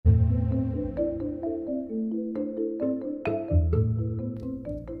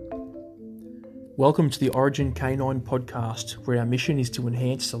Welcome to the Origin Canine podcast, where our mission is to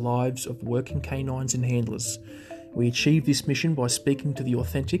enhance the lives of working canines and handlers. We achieve this mission by speaking to the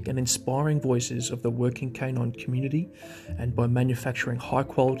authentic and inspiring voices of the working canine community and by manufacturing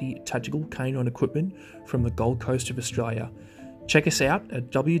high-quality tactical canine equipment from the Gold Coast of Australia. Check us out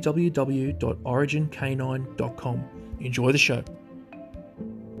at www.origincanine.com. Enjoy the show.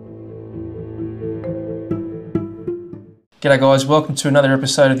 G'day guys, welcome to another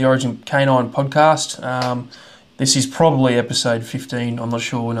episode of the Origin Canine podcast. This is probably episode 15. I'm not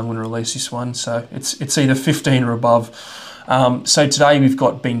sure when I'm going to release this one, so it's either 15 or above. So today we've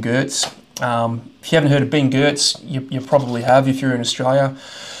got Ben Geurts. If you haven't heard of Ben Geurts, you probably have if you're in Australia.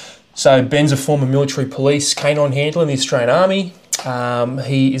 So Ben's a former military police canine handler in the Australian Army.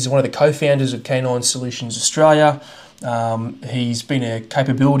 He is one of the co-founders of Canine Solutions Australia. He's been a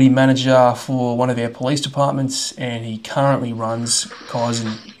capability manager for one of our police departments, and he currently runs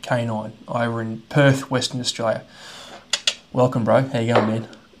Kaizen Canine over in Perth, Western Australia. Welcome, bro. How you going, man?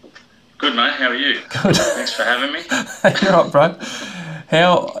 Good, mate. How are you? Good. Thanks for having me. You're right, bro.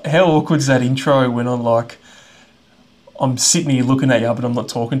 How awkward's that intro when I'm sitting here looking at you, but I'm not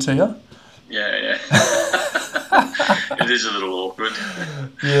talking to you? Yeah. It is a little awkward.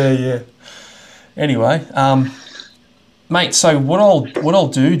 Yeah. Anyway, mate, so what I'll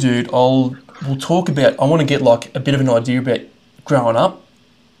do, dude, we'll talk about. I want to get like a bit of an idea about growing up,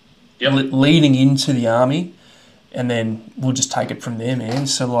 leading into the army, and then we'll just take it from there, man.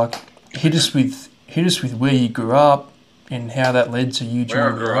 So like, hit us with where you grew up and how that led to you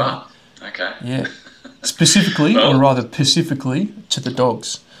joining the army. Okay. Yeah. Specifically, or rather specifically, to the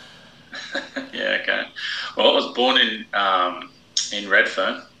dogs. Yeah. Okay. Well, I was born in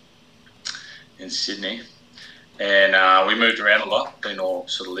Redfern, in Sydney. And we moved around a lot,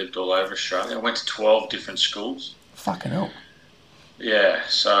 lived all over Australia. I went to 12 different schools. Fucking hell. Yeah,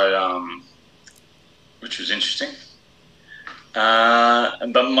 so, which was interesting.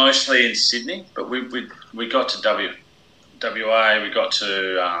 But mostly in Sydney. But we got to WA,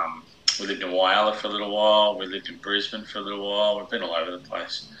 we lived in Whyalla for a little while, we lived in Brisbane for a little while. We've been all over the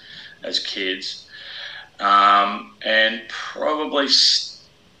place as kids. And probably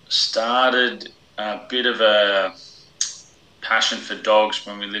started a bit of a passion for dogs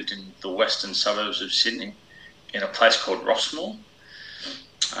when we lived in the western suburbs of Sydney in a place called Rossmore.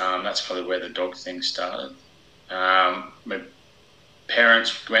 That's probably where the dog thing started. My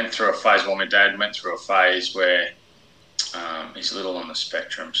parents went through a phase, my dad went through a phase where he's a little on the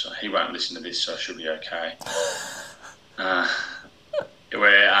spectrum, so he won't listen to this, so I should be okay.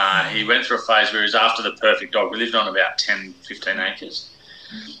 Where he went through a phase where he was after the perfect dog. We lived on about 10, 15 acres.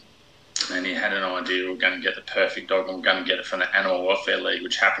 And he had an idea, we're going to get the perfect dog, and we're going to get it from the Animal Welfare League,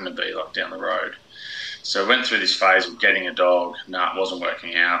 which happened to be like down the road. So I went through this phase of getting a dog, it wasn't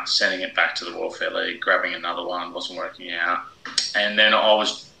working out, sending it back to the Welfare League, grabbing another one, wasn't working out. And then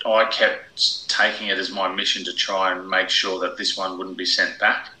I kept taking it as my mission to try and make sure that this one wouldn't be sent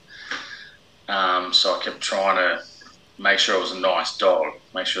back. So I kept trying to make sure it was a nice dog,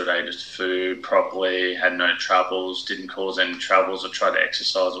 make sure it ate its food properly, had no troubles, didn't cause any troubles. I tried to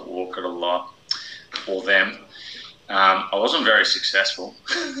exercise it, walk it a lot, or them. I wasn't very successful,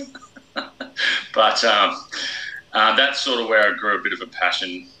 but that's sort of where I grew a bit of a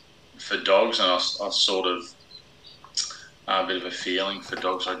passion for dogs, and I sort of a bit of a feeling for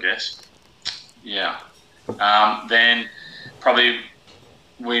dogs, I guess. Yeah. Then probably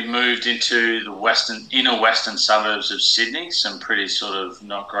we moved into the inner western suburbs of Sydney, some pretty sort of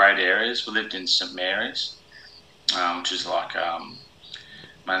not great areas. We lived in St Mary's, which is like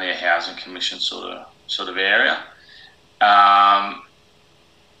mainly a housing commission sort of area.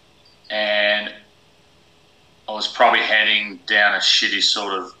 And I was probably heading down a shitty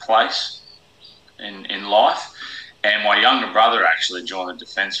sort of place in life. And my younger brother actually joined the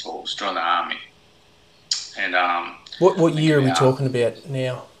Defence Force, joined the Army. And What year are we talking about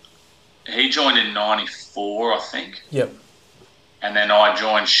now? He joined in 94, I think. Yep. And then I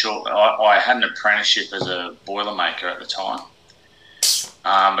joined I had an apprenticeship as a boilermaker at the time.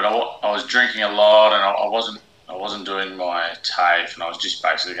 But I was drinking a lot, and I wasn't doing my TAFE, and I was just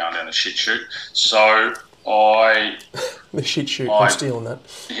basically going down the shit chute. So the shit chute, I'm stealing that.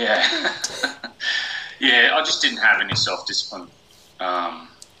 Yeah. Yeah, I just didn't have any self-discipline. And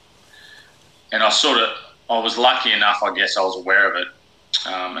I was lucky enough, I guess I was aware of it,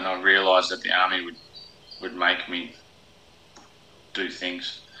 and I realised that the Army would make me do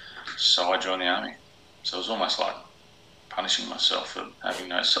things. So I joined the Army. So it was almost like punishing myself for having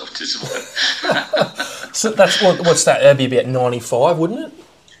no self-discipline. So that's what's that? That'd be about 95, wouldn't it?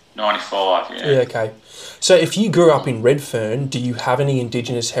 95, yeah. Yeah, okay. So if you grew up in Redfern, do you have any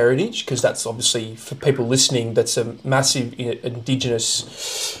Indigenous heritage? Because that's obviously, for people listening, that's a massive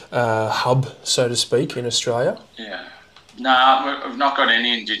Indigenous hub, so to speak, in Australia. Yeah. No, we've not got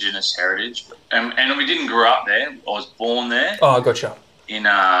any Indigenous heritage. And we didn't grow up there. I was born there Oh, gotcha. in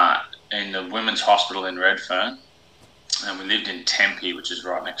the Women's Hospital in Redfern. And we lived in Tempe, which is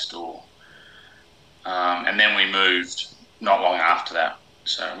right next door. And then we moved not long after that.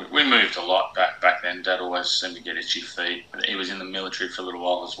 So we moved a lot back then. Dad always seemed to get itchy feet. But he was in the military for a little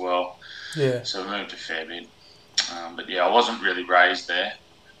while as well. Yeah. So we moved a fair bit. But yeah, I wasn't really raised there.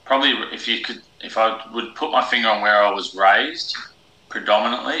 Probably if I would put my finger on where I was raised,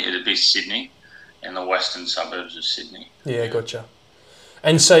 predominantly, it'd be Sydney and the western suburbs of Sydney. Yeah, gotcha.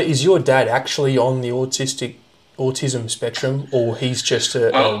 And so is your dad actually on the autism spectrum, or he's just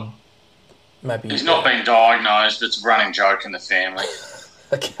maybe... He's not been diagnosed. It's a running joke in the family.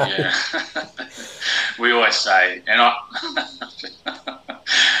 Okay. Yeah. We always say,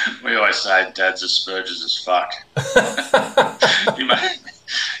 we always say Dad's Asperger's as fuck.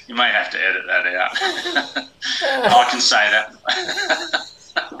 You may have to edit that out. I can say that.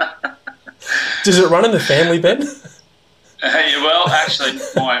 Does it run in the family, Ben? Yeah, well, actually,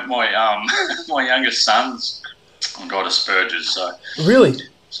 my youngest son's got Asperger's, so... Really?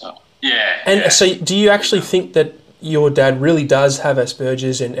 So, yeah. And yeah. so do you actually think that your dad really does have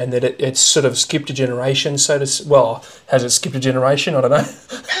Asperger's and that it's sort of skipped a generation, well, has it skipped a generation? I don't know.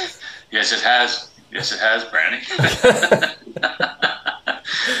 Yes, it has. Yes, it has, Brownie.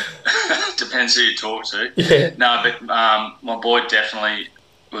 Depends who you talk to. Yeah. No, but my boy definitely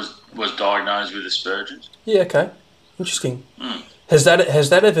was diagnosed with Asperger's. Yeah, okay. Interesting. Has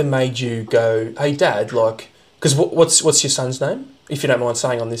that ever made you go, hey, Dad, like... Because what's your son's name, if you don't mind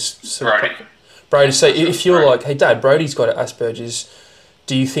saying on this? Brody. Brody. So if you're like, hey, Dad, Brody's got Asperger's,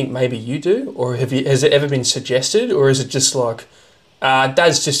 do you think maybe you do? Or has it ever been suggested? Or is it just like,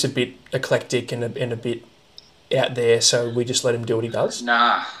 Dad's just a bit eclectic and a bit out there, so we just let him do what he does?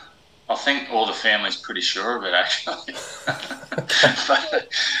 Nah. I think all the family's pretty sure of it, actually.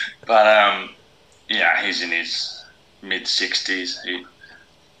 but yeah, he's in his mid-60s.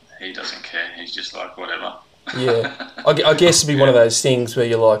 He doesn't care. He's just like, whatever. Yeah. I guess it'd be one of those things where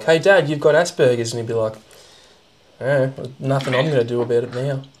you're like, hey, Dad, you've got Asperger's. And he'd be like, nothing I'm going to do about it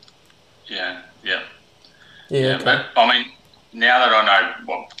now. Yeah. Yeah, okay. But, I mean, now that I know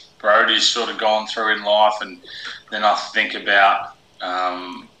what Brody's sort of gone through in life, and then I think about,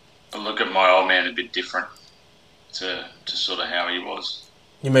 I look at my old man a bit different to sort of how he was.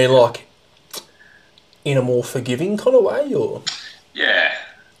 You mean like in a more forgiving kind of way, or? Yeah,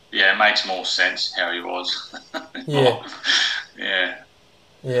 it makes more sense how he was. Yeah. Yeah.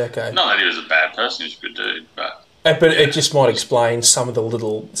 Yeah, okay. Not that he was a bad person, he was a good dude, but... But it just might explain some of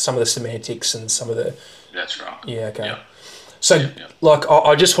the semantics and some of the... That's right. Yeah, okay. Yeah. So, like,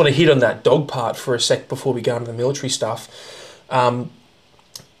 I just want to hit on that dog part for a sec before we go into the military stuff.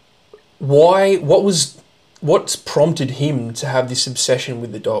 What's prompted him to have this obsession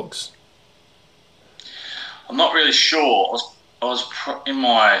with the dogs? I'm not really sure. I was in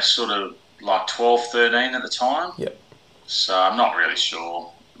my sort of like 12, 13 at the time. Yep. So I'm not really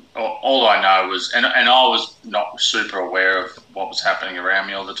sure. All I know was, and I was not super aware of what was happening around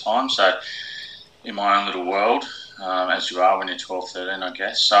me all the time. So in my own little world, as you are when you're 12, 13, I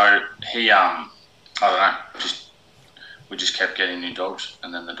guess. So he, I don't know, we just kept getting new dogs,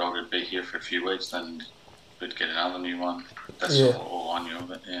 and then the dog would be here for a few weeks, then we'd get another new one. That's all I knew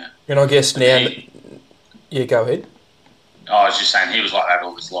of it, yeah. And I guess now... Yeah, go ahead. I was just saying he was like that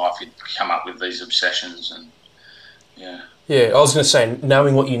all his life. He'd come up with these obsessions and, yeah. Yeah, I was going to say,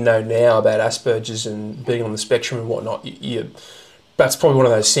 knowing what you know now about Asperger's and being on the spectrum and whatnot, that's probably one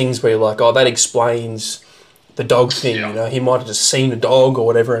of those things where you're like, oh, that explains the dog thing, you know. He might have just seen a dog or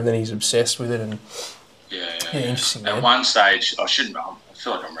whatever and then he's obsessed with it. And Yeah, interesting, man. At one stage, I feel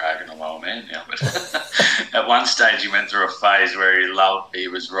like I'm ragging on my old man now, but at one stage he went through a phase where he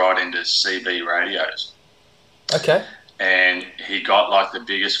was right into CB radios. Okay. And he got like the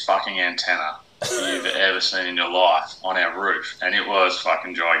biggest fucking antenna you've ever seen in your life on our roof, and it was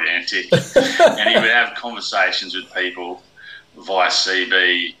fucking gigantic. And he would have conversations with people via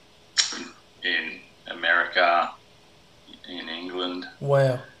CB in America, in England.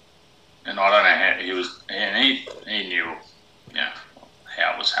 Wow. And I don't know how he was, and he knew,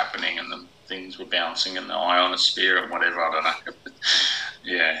 how it was happening, and the things were bouncing in the ionosphere and whatever. I don't know.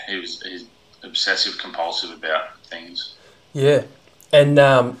 Yeah, he's obsessive compulsive about things. Yeah.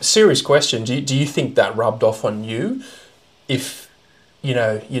 And serious question, do you think that rubbed off on you? If,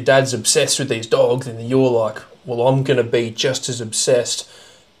 your dad's obsessed with these dogs and you're like, well, I'm going to be just as obsessed.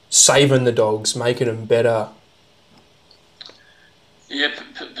 saving the dogs, making them better? Yeah,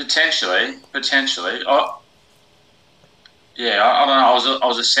 potentially. I don't know. I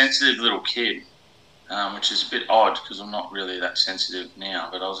was a sensitive little kid, which is a bit odd because I'm not really that sensitive now.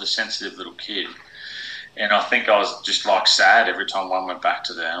 But I was a sensitive little kid, and I think I was just like sad every time one went back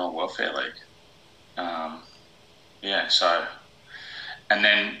to the Animal Welfare League. Um, yeah. So, and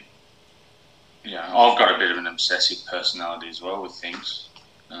then I've got a bit of an obsessive personality as well with things.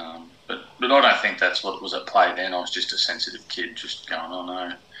 But I don't think that's what was at play then. I was just a sensitive kid, just going, oh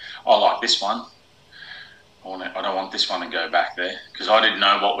no, I like this one. I don't want this one to go back there because I didn't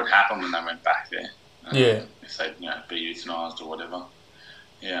know what would happen when they went back there. If they'd be euthanized or whatever.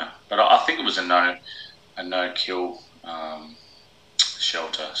 Yeah, but I think it was a no kill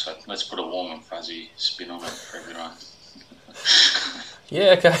shelter. So let's put a warm and fuzzy spin on it for everyone.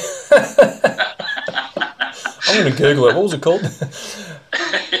 Yeah, okay. I'm going to Google it. What was it called?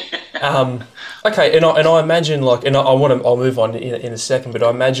 Okay, and I imagine I'll move on in a second, but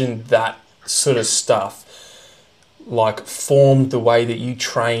I imagine that sort of stuff formed the way that you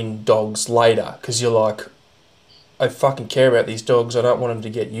train dogs later, because you're like, I fucking care about these dogs. I don't want them to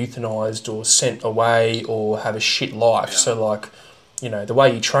get euthanized or sent away or have a shit life. Yeah. So the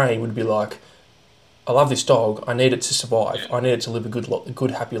way you train would be like, I love this dog. I need it to survive. Yeah. I need it to live a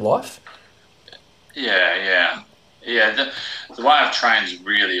good, happy life. Yeah. The way I've trained has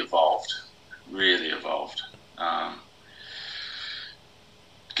really evolved.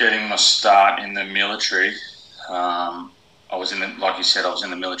 Getting my start in the military, I was in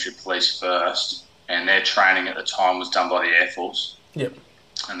the military police first, and their training at the time was done by the Air Force. Yep.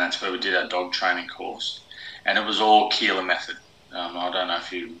 And that's where we did our dog training course, and it was all Keeler method. I don't know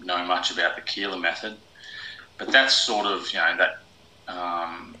if you know much about the Keeler method, but that's sort of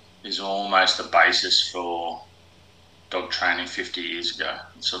is almost the basis for dog training 50 years ago.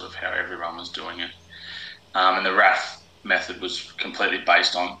 It's sort of how everyone was doing it. And the RAF method was completely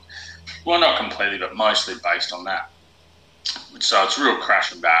based on, well, not completely, but mostly based on that. So it's real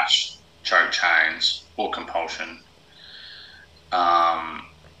crash and bash, choke chains, or compulsion. And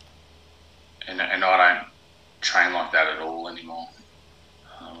I don't train like that at all anymore.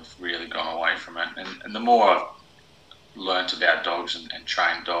 I've really gone away from it. And the more I've learnt about dogs and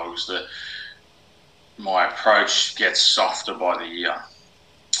trained dogs, my approach gets softer by the year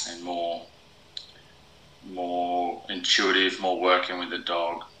and more intuitive, more working with the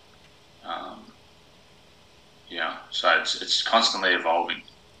dog. So it's constantly evolving.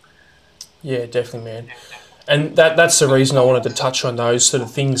 Yeah, definitely, man. And that's the reason I wanted to touch on those sort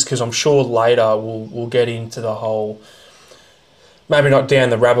of things, because I'm sure later we'll get into the whole, maybe not down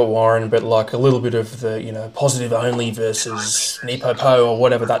the rabbit warren, but like a little bit of the positive only versus nipo-po or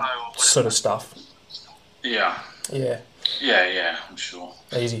whatever, that sort of stuff. Yeah, I'm sure.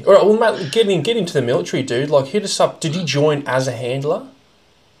 Easy. All right, well, mate, get into the military, dude. Like, hit us up. Did you join as a handler?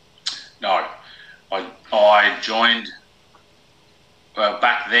 No, I joined. Well,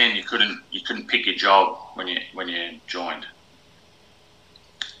 back then you couldn't pick your job when you joined.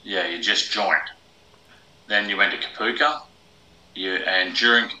 Yeah, you just joined. Then you went to Kapuka. And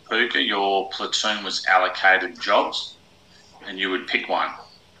during Kapuka, your platoon was allocated jobs, and you would pick one.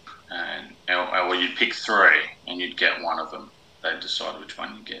 Or you'd pick three, and you'd get one of them. They'd decide which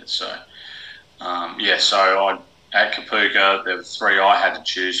one you get. So, at Kapuka, there were three I had to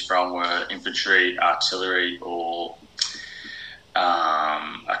choose from were infantry, artillery, or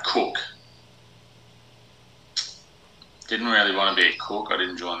a cook. Didn't really want to be a cook. I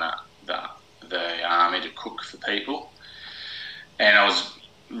didn't join the army to cook for people. And I was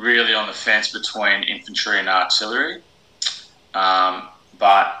really on the fence between infantry and artillery.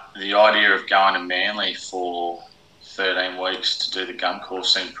 But the idea of going to Manly for 13 weeks to do the gun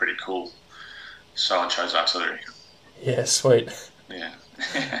course seemed pretty cool. So I chose artillery. Yeah, sweet. Yeah.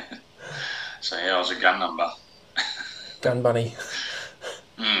 So, I was a gun number. Gun bunny.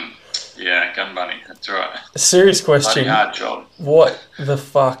 Yeah, gun bunny. That's right. A serious question. Bloody hard job. What the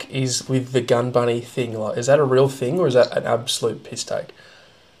fuck is with the gun bunny thing? Like, is that a real thing or is that an absolute piss take?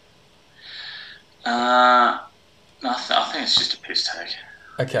 No, I think it's just a piss take.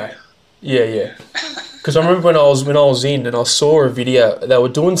 Okay. Yeah. Because I remember when I was in and I saw a video, they were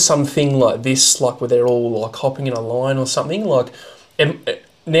doing something like this, like where they're all like hopping in a line or something. Like, and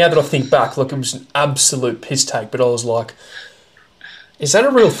now that I think back, like it was an absolute piss take. But I was like, is that a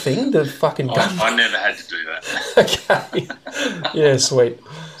real thing? The fucking gun. I never had to do that. Okay. Yeah, sweet.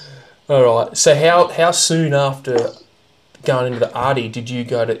 All right. So how soon after going into the arty did you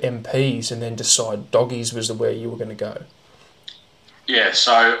go to MPs and then decide doggies was the way you were going to go? Yeah,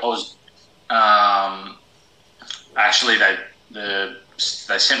 so I was actually the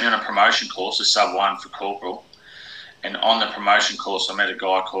they sent me on a promotion course, a sub 1 for corporal. And on the promotion course, I met a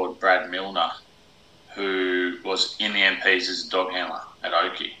guy called Brad Milner, who was in the MPs as a dog handler at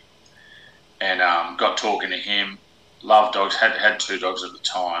Oakey. And got talking to him, loved dogs, had 2 dogs at the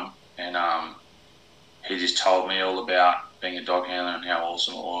time. And he just told me all about being a dog handler and how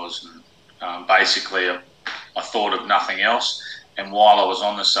awesome it was. And basically, I thought of nothing else. And while I was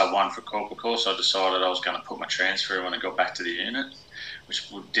on the sub 1 for corporal course, I decided I was going to put my transfer in when I got back to the unit, which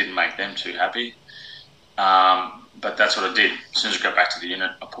didn't make them too happy. But that's what I did. As soon as I got back to the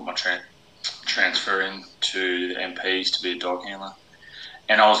unit, I put my transfer in to the MPs to be a dog handler.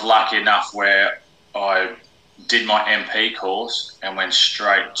 And I was lucky enough where I did my MP course and went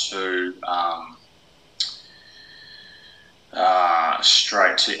straight to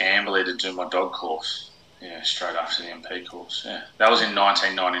Amberley to do my dog course. Yeah, straight after the MP course. Yeah, that was in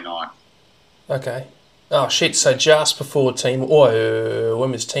 1999. Okay. Oh shit! So just before Timor. Oh,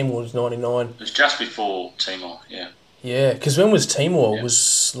 when was Timor? Was 99. It was just before Timor. Yeah. Yeah, because when was Timor? Yeah.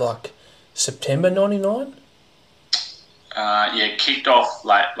 Was like September 99. Yeah, kicked off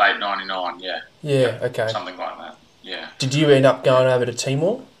late 99. Yeah. Yeah. Okay. Something like that. Yeah. Did you end up going over to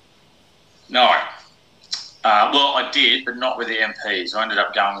Timor? No. Well, I did, but not with the MPs. I ended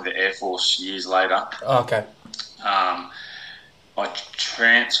up going with the Air Force years later. Oh, okay. I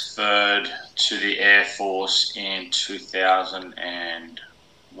transferred to the Air Force in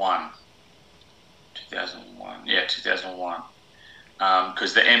 2001. 2001. Yeah, 2001.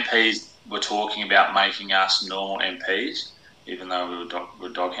 Because the MPs were talking about making us normal MPs, even though we were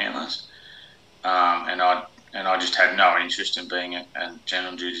dog handlers. And I just had no interest in being a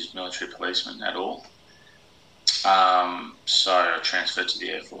general duties military policeman at all. So I transferred to the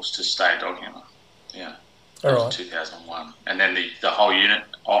Air Force to stay a dog handler. Yeah. That was 2001. And then the whole unit,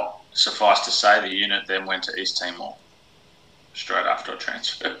 suffice to say, the unit then went to East Timor straight after I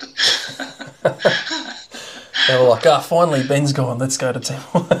transferred. They were like, finally Ben's gone, let's go to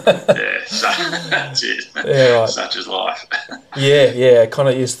Timor. Yeah, that's it. Yeah, right. Such is life. Yeah, kind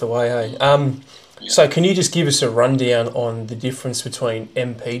of is the way, hey? So can you just give us a rundown on the difference between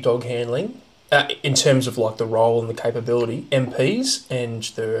MP dog handling, in terms of like the role and the capability, MPs and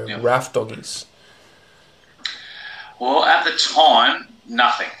the RAF doggies? Well, at the time,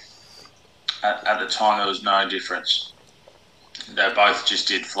 nothing. At the time, there was no difference. They both just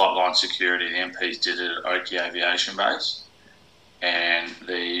did flight line security. The MPs did it at Oakey Aviation Base, and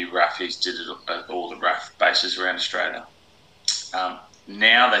the RAFies did it at all the RAF bases around Australia.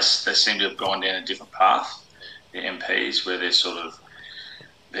 Now they seem to have gone down a different path, the MPs, where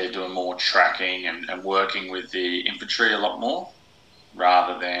they're doing more tracking and working with the infantry a lot more,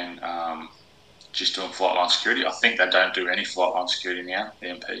 rather than just doing flight line security. I think they don't do any flight line security now, the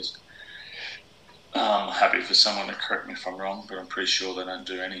MPs. Happy for someone to correct me if I'm wrong, but I'm pretty sure they don't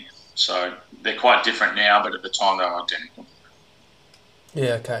do any. So they're quite different now, but at the time they were identical.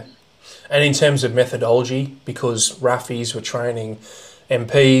 Yeah, okay. And in terms of methodology, because RAFies were training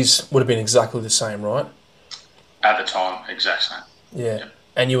MPs, would have been exactly the same, right? At the time, exact same. Yeah. Yep.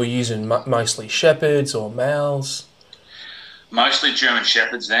 And you were using mostly Shepherds or Mals? Mostly German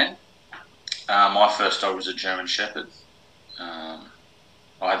Shepherds then. My first dog was a German Shepherd. I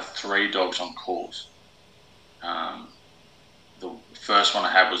had 3 dogs on course. The first one I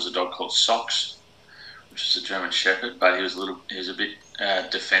had was a dog called Socks, which is a German Shepherd, but he was a bit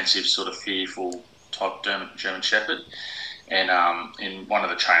defensive, sort of fearful type German Shepherd. And in one of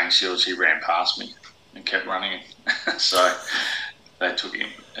the training seals, he ran past me and kept running. So they took him.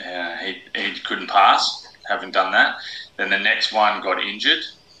 He couldn't pass, having done that. Then the next one got injured.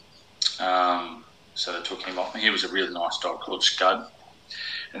 So they took him off me. He was a really nice dog called Scud.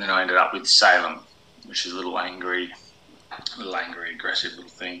 And then I ended up with Salem, which is a little angry, aggressive little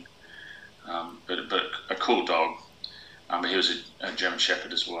thing. But a cool dog. But he was a German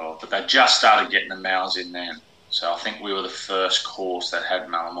Shepherd as well. But they just started getting the Mals in then. So I think we were the first course that had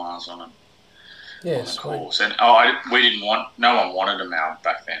Malamars on them. Yeah, on the course. And no one wanted a Mal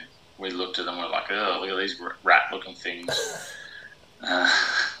back then. We looked at them and we were like, oh, look at these rat-looking things.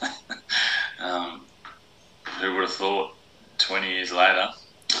 Who would have thought 20 years later?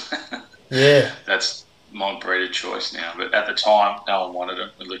 Yeah. That's my breed of choice now. But at the time, no one wanted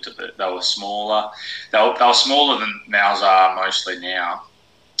them. We looked at they were smaller. They were smaller than Mals are mostly now.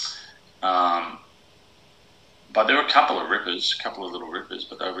 But there were a couple of little rippers,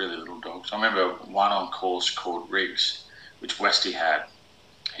 but they were really little dogs. I remember one on course called Riggs, which Westy had.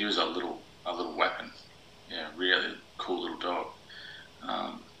 He was a little weapon. Yeah, really cool little dog.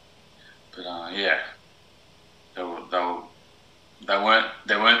 Yeah, there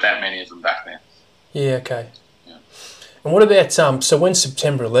weren't that many of them back then. Yeah, okay. Yeah. And what about so when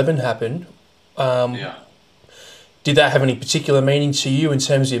September 11 happened? Yeah. Did that have any particular meaning to you in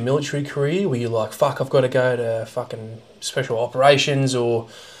terms of your military career? Were you like, fuck, I've got to go to fucking special operations or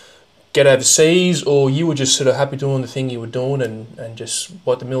get overseas, or you were just sort of happy doing the thing you were doing and just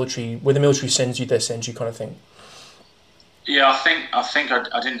what the military, where the military sends you, they send you kind of thing? Yeah,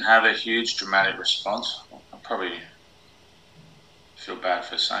 I didn't have a huge dramatic response. I probably feel bad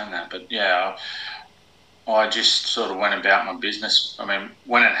for saying that, but yeah, I just sort of went about my business. I mean,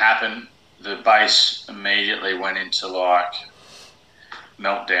 when it happened, the base immediately went into like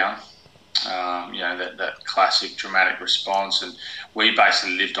meltdown. That classic dramatic response, and we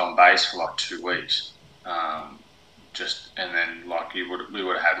basically lived on base for like 2 weeks. And then like we would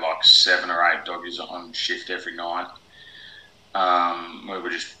have had like 7 or 8 doggies on shift every night. We were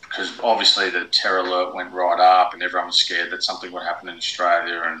just because obviously the terror alert went right up, and everyone was scared that something would happen in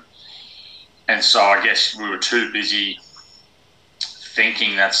Australia, and so I guess we were too busy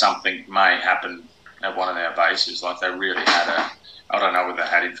thinking that something may happen at one of our bases. Like they really had I don't know whether they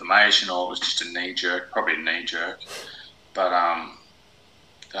had information or it was just a knee jerk, probably a knee jerk, but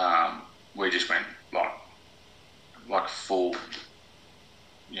we just went like full,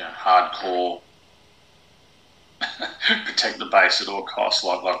 hardcore protect the base at all costs,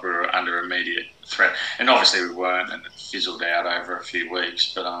 like we were under immediate threat. And obviously we weren't, and it fizzled out over a few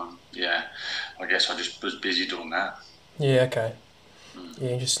weeks. But I guess I just was busy doing that. Yeah, okay. Yeah,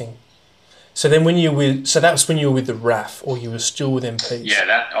 interesting. So then that was when you were with the RAF, or you were still with MPs?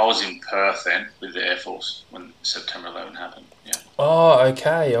 Yeah, I was in Perth then with the Air Force when September 11 happened. Yeah. Oh,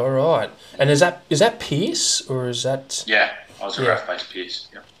 okay, all right. And is that Pierce, or is that? Yeah, I was a RAF-based Pierce.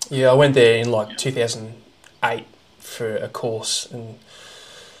 Yeah. Yeah, I went there in 2008 for a course, and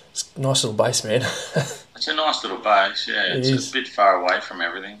it's a nice little base, man. It's a nice little base. Yeah, it's a bit far away from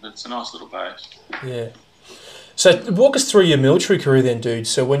everything, but it's a nice little base. Yeah. So walk us through your military career then, dude.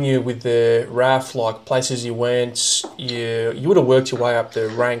 So when you're with the RAF, like places you went, you would have worked your way up the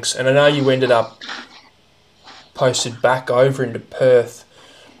ranks, and I know you ended up posted back over into Perth.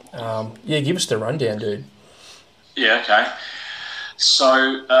 Give us the rundown, dude. Yeah, okay.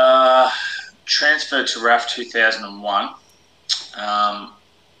 So transferred to RAF 2001.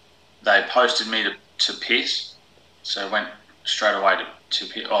 They posted me to Pierce, so I went straight away to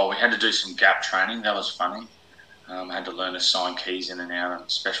Pierce. Oh, we had to do some gap training. That was funny. I had to learn to sign keys in and out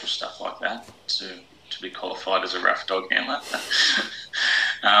and special stuff like that to be qualified as a RAF dog handler.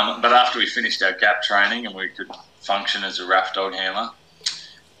 But after we finished our gap training and we could function as a RAF dog handler,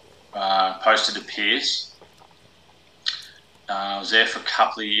 posted to Pierce. I was there for a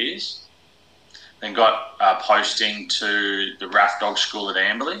couple of years. Then got posting to the RAF dog school at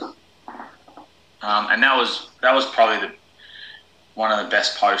Amberley. And that was probably one of the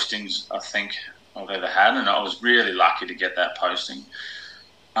best postings I think I've ever had, and I was really lucky to get that posting.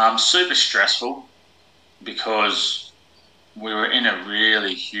 Super stressful because we were in a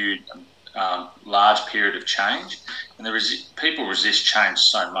really huge, large period of change, and people resist change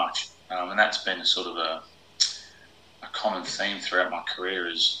so much, and that's been sort of a common theme throughout my career.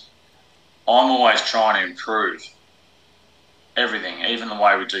 Is I'm always trying to improve everything, even the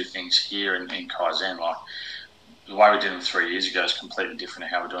way we do things here in Kaizen. Like the way we did them 3 years ago is completely different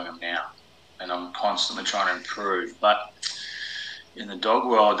to how we're doing them now. And I'm constantly trying to improve. But in the dog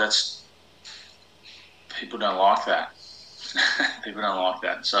world, people don't like that. People don't like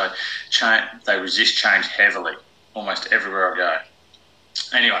that. So they resist change heavily, almost everywhere I go.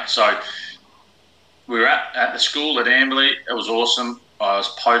 Anyway, so we were at the school at Amberley. It was awesome. I was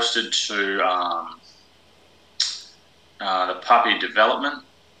posted to the puppy development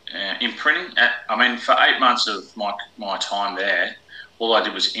imprinting. For 8 months of my time there, all I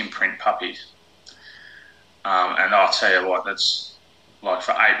did was imprint puppies. And I'll tell you what, that's like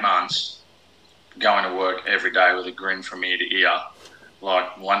for 8 months, going to work every day with a grin from ear to ear,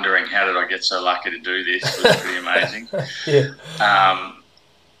 like wondering how did I get so lucky to do this. It was pretty amazing. Yeah.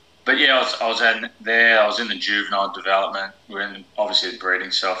 But yeah, I was there. I was in the juvenile development. We were in obviously the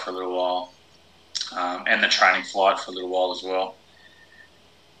breeding cell for a little while, and the training flight for a little while as well.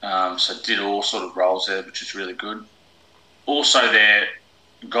 So did all sort of roles there, which is really good. Also there,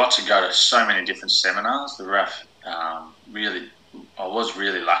 got to go to so many different seminars. The RAF I was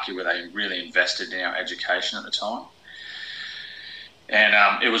really lucky where they really invested in our education at the time.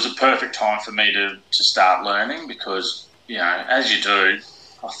 And it was a perfect time for me to start learning because, as you do,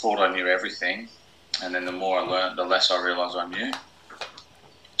 I thought I knew everything. And then the more I learned, the less I realised I knew.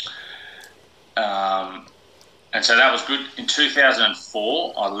 And so that was good. In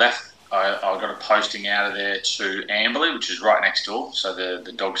 2004, I left. I got a posting out of there to Amberley, which is right next door. So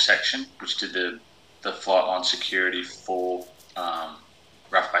the dog section, which did the the flight line security for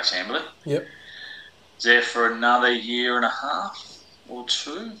Rough Base Amberley. Yep. Was there for another year and a half or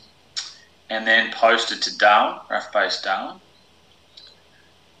two, and then posted to Darwin, Rough Base Darwin.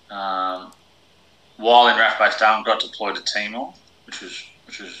 While in Rough Base Darwin, got deployed to Timor, which was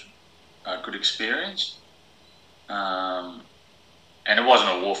a good experience. And it wasn't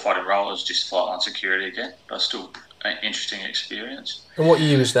a warfighting role; it was just flight line security again, but still an interesting experience. And what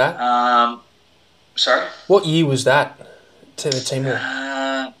year was that? Sorry? What year was that to the Timor?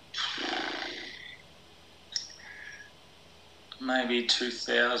 Maybe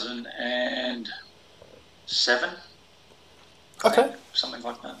 2007. Okay. Something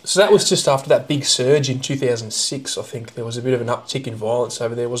like that. So that was just after that big surge in 2006, I think. There was a bit of an uptick in violence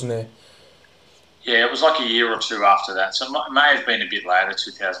over there, wasn't there? Yeah, it was like a year or two after that. So it may have been a bit later,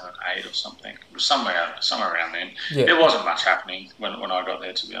 2008 or something. It was somewhere around then. Yeah. There wasn't much happening when I got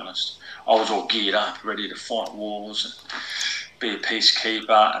there, to be honest. I was all geared up, ready to fight wars and be a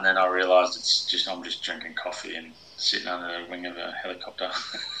peacekeeper, and then I realised I'm just drinking coffee and sitting under the wing of a helicopter.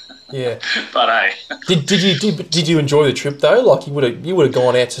 Yeah. But hey. Did you enjoy the trip though? Like you would have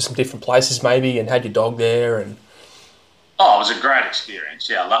gone out to some different places maybe and had your dog there and. Oh, it was a great experience.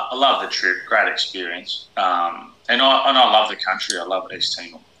 Yeah, I love the trip. Great experience. And I love the country. I love East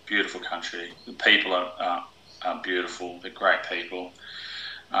Timor. Beautiful country. The people are beautiful. They're great people.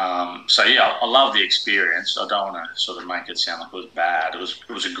 So yeah, I love the experience. I don't want to sort of make it sound like it was bad. It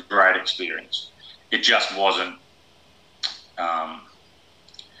was a great experience. It just wasn't.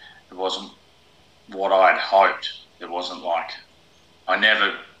 It wasn't what I'd hoped. It wasn't like I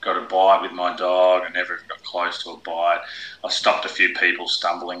never got a bite with my dog. I never got close to a bite. I stopped a few people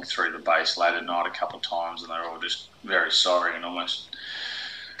stumbling through the base late at night a couple of times, and they were all just very sorry and almost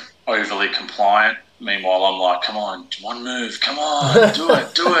overly compliant. Meanwhile, I'm like, come on, one move, come on, do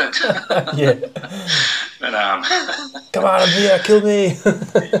it. Yeah. But, come on, I'm here, kill me.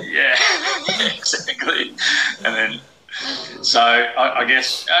 Yeah, exactly. And then, so I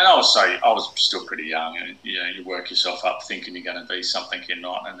guess, and I was still pretty young, and you work yourself up thinking you're going to be something you're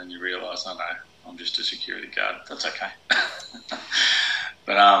not, and then you realise, oh no, I'm just a security guard. That's okay.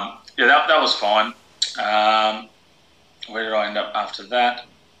 But yeah, that was fine. Where did I end up after that?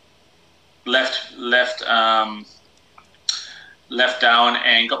 Left Darwin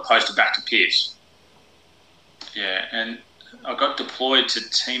and got posted back to Pierce. Yeah, and I got deployed to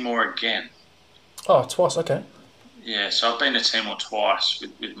Timor again. Oh, twice, okay. Yeah, so I've been to Timor twice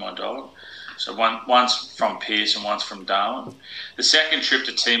with my dog. So once from Pierce and once from Darwin. The second trip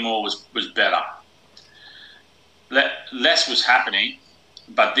to Timor was better. Less was happening,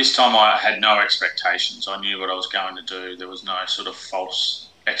 but this time I had no expectations. I knew what I was going to do. There was no sort of false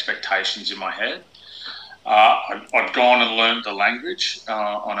expectations in my head. I'd gone and learned the language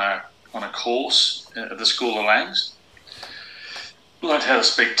on a course at the School of Langs. Learned how to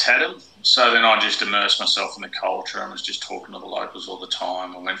speak Tatham. So then I just immersed myself in the culture and was just talking to the locals all the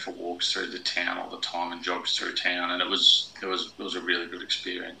time. I went for walks through the town all the time and jogs through town, and it was a really good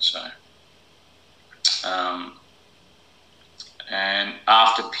experience. So, and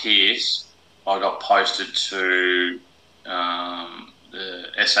after Pierce, I got posted to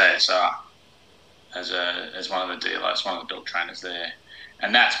the SASR as one of the DLOs, one of the dog trainers there,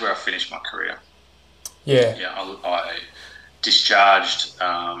 and that's where I finished my career. Yeah. Yeah, I discharged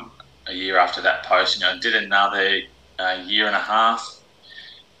a year after that posting. I did another year and a half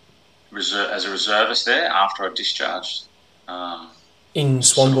as a reservist there after I discharged. In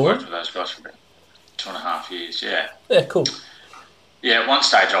Swanbourne? Worked with those guys for about 2.5 years, yeah. Yeah, cool. Yeah, at one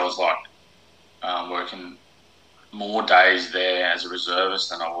stage I was like working more days there as a reservist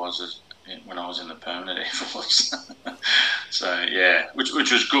than I was when I was in the permanent Air Force. So, yeah, which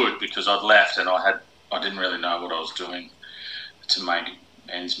was good because I'd left and I didn't really know what I was doing to make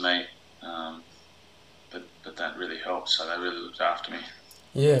ends meet, but that really helped. So they really looked after me.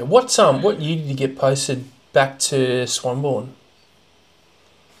 Yeah. What year did you get posted back to Swanbourne?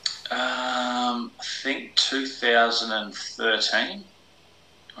 I think 2013.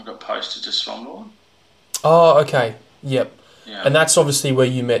 I got posted to Swanbourne. Oh, okay. Yep. Yeah. And that's obviously where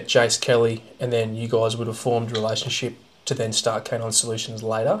you met Jace Kelly, and then you guys would have formed a relationship to then start Canine Solutions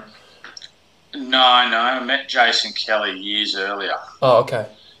later. No, I met Jason Kelly years earlier. Oh, okay.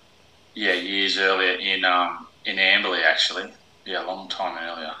 Yeah, years earlier in Amberley, actually. Yeah, a long time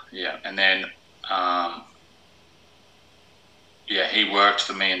earlier. Yeah, and then he worked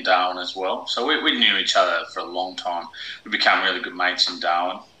for me in Darwin as well. So we knew each other for a long time. We became really good mates in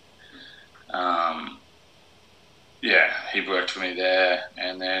Darwin. He worked for me there,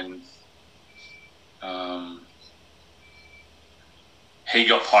 and then he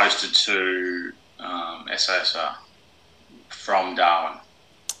got posted to SASR from Darwin.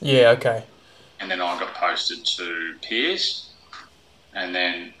 Yeah, okay. And then I got posted to Pierce, and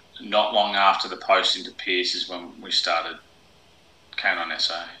then not long after the posting to Pierce is when we started Canine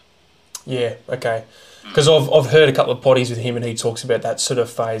SA. Yeah, okay. Because I've heard a couple of potties with him, and he talks about that sort of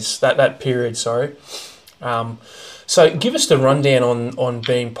phase, that period. Sorry. So give us the rundown on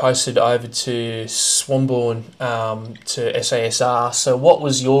being posted over to Swanbourne to SASR. So what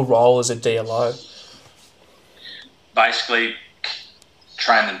was your role as a DLO? Basically,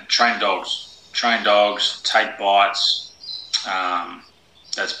 train dogs, take bites.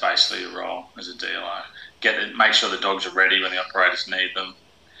 That's basically your role as a DLO. Make sure the dogs are ready when the operators need them.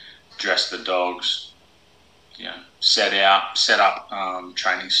 Dress the dogs. Set up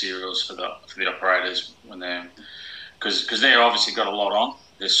training serials for the operators when they're because they're obviously got a lot on.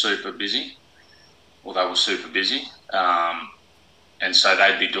 They're super busy, or they were super busy. And so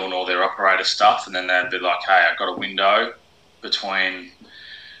they'd be doing all their operator stuff, and then they'd be like, "Hey, I've got a window between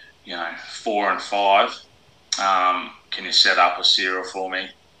 4 and 5. Can you set up a serial for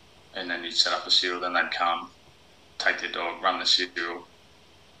me?" And then you'd set up a serial. Then they'd come, take their dog, run the serial,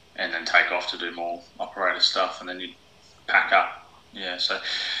 and then take off to do more operator stuff, and then you'd pack up. Yeah, so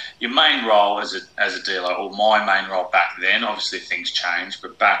your main role as a dealer, or my main role back then, obviously things changed,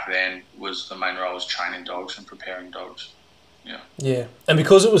 but back then the main role was training dogs and preparing dogs. Yeah. Yeah, and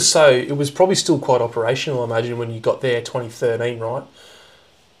because it was probably still quite operational, I imagine, when you got there 2013, right?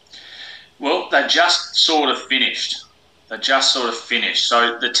 Well, they just sort of finished. So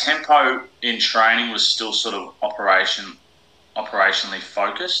the tempo in training was still sort of operationally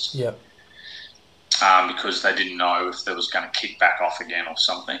focused. Yeah. Because they didn't know if there was going to kick back off again or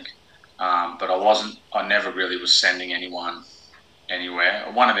something. But I never really was sending anyone anywhere.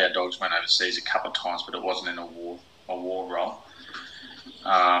 One of our dogs went overseas a couple of times, but it wasn't in a war role.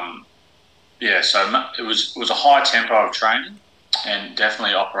 So it was a high tempo of training and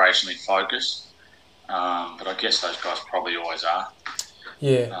definitely operationally focused. But I guess those guys probably always are.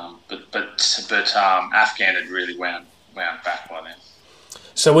 Yeah. But Afghan had really wound back by then.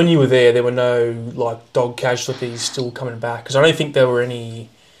 So when you were there were no dog casualties still coming back? Because I don't think there were any.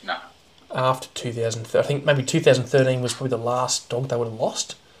 No. After 2013, I think maybe 2013 was probably the last dog they would have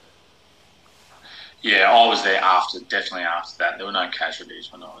lost. Yeah, I was there definitely after that. There were no casualties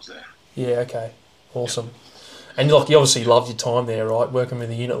when I was there. Yeah, okay. Awesome. Yeah. And you obviously loved your time there, right? Working with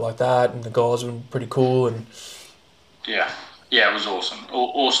a unit like that, and the guys were pretty cool. And yeah, it was awesome.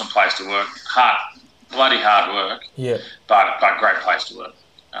 Awesome place to work. Bloody hard work. Yeah. But great place to work.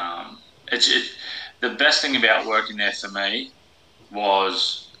 The best thing about working there for me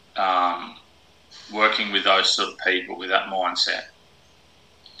was working with those sort of people with that mindset.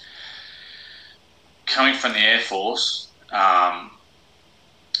 Coming from the Air Force, I've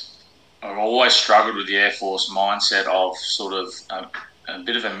always struggled with the Air Force mindset of sort of a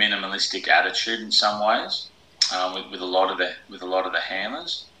bit of a minimalistic attitude in some ways, with a lot of the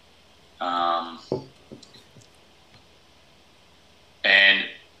handlers, and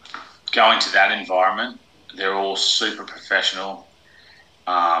going to that environment, they're all super professional.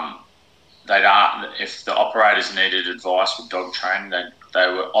 If the operators needed advice with dog training, they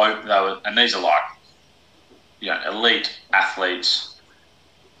were, and these are elite athletes,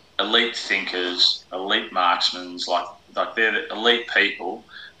 elite thinkers, elite marksmen, like they're the elite people,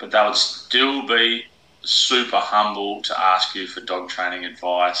 but they would still be super humble to ask you for dog training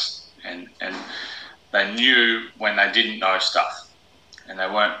advice, and they knew when they didn't know stuff, and they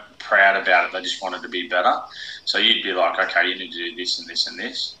weren't proud about it. They just wanted to be better. So you'd be like, okay, you need to do this and this and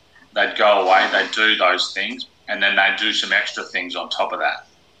this. They'd go away, they'd do those things, and then they'd do some extra things on top of that.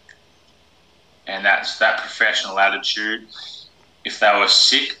 And that's that professional attitude. If they were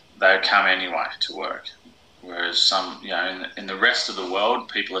sick, they'd come anyway to work. Whereas some, in the rest of the world,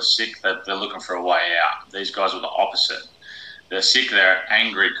 people are sick, they're looking for a way out. These guys were the opposite. They're sick, they're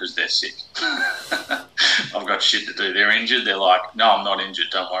angry because they're sick. I've got shit to do. They're injured, they're like, no, I'm not injured,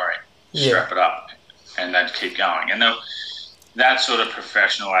 don't worry. Strap it up. And they'd keep going. And that sort of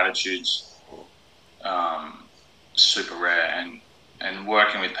professional attitude's super rare. And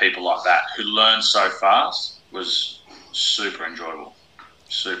working with people like that who learn so fast was super enjoyable.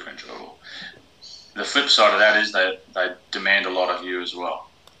 Super enjoyable. The flip side of that is they demand a lot of you as well.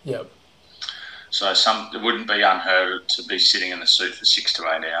 Yep. So it wouldn't be unheard of to be sitting in the suit for 6 to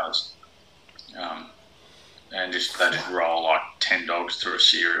 8 hours, and they just roll like 10 dogs through a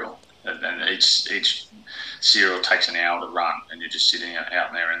serial, and each serial takes an hour to run, and you're just sitting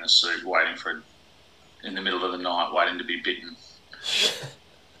out there in the suit waiting in the middle of the night, waiting to be bitten.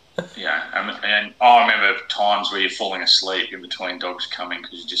 And I remember times where you're falling asleep in between dogs coming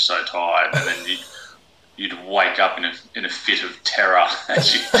because you're just so tired, and then you'd wake up in a fit of terror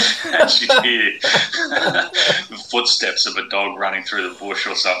as you hear the footsteps of a dog running through the bush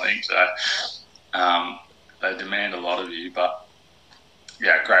or something. So they demand a lot of you, but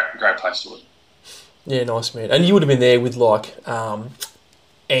yeah, great place to live. Yeah, nice, man. And you would have been there with like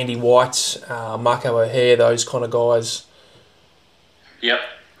Andy White, Marco O'Hare, those kind of guys. Yep.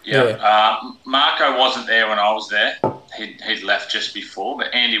 Marco wasn't there when I was there. He'd left just before,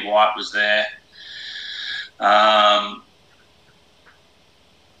 but Andy White was there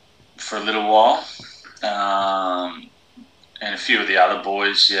for a little while, and a few of the other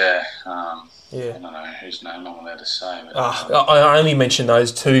boys. Yeah. I don't know whose name I'm allowed to say. But, I only mention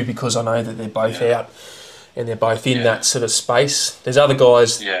those two because I know that they're both out and they're both in that sort of space. There's other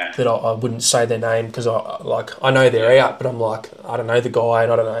guys that I wouldn't say their name because I know they're out, but I'm like, I don't know the guy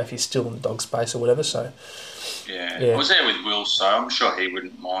and I don't know if he's still in the dog space or whatever. So I was there with Will, so I'm sure he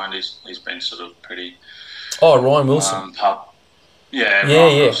wouldn't mind. He's been sort of pretty. Oh, Ryan Wilson. Ryan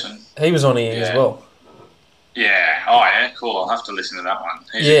Wilson. He was on here as well. Yeah. Oh, yeah. Cool. I'll have to listen to that one.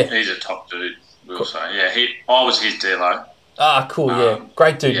 He's a top dude. Will say. Yeah. I was his dealer. Ah, cool.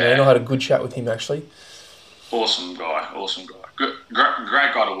 Great dude, man. I had a good chat with him actually. Awesome guy.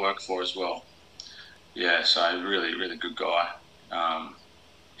 Great guy to work for as well. Yeah. So really, really good guy.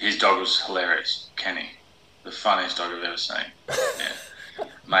 His dog was hilarious. Kenny, the funniest dog I've ever seen. Yeah.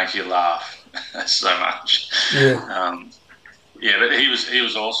 Make you laugh so much. Yeah. But he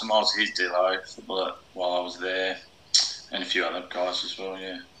was awesome. I was his dealer while I was there, and a few other guys as well.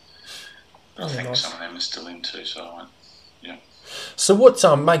 Yeah. But I think some of them are still in too. So I went. Yeah. So what,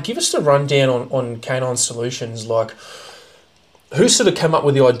 mate? Give us the rundown on Canine Solutions. Like, who sort of came up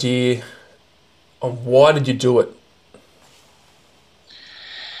with the idea? On why did you do it?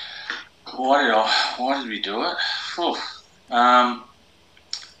 Why did we do it?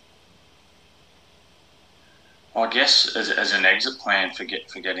 I guess as an exit plan for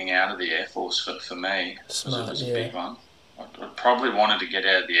getting out of the Air Force for me was a big one. I probably wanted to get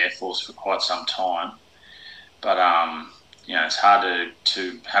out of the Air Force for quite some time, but it's hard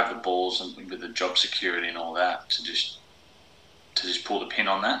to have the balls and with the job security and all that to just pull the pin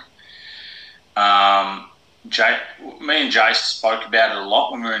on that. Me and Jace spoke about it a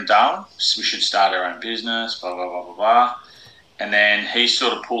lot when we were in Darwin. So we should start our own business, blah blah blah blah blah, and then he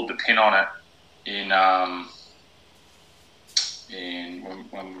sort of pulled the pin on it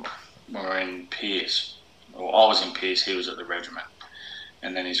when we were in Pierce. Well, I was in Pierce, he was at the regiment,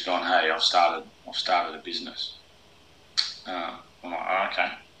 and then he's gone, hey, I've started a business. I'm like, okay.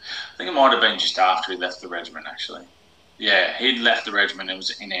 I think it might have been just after he left the regiment, actually. Yeah, he'd left the regiment. It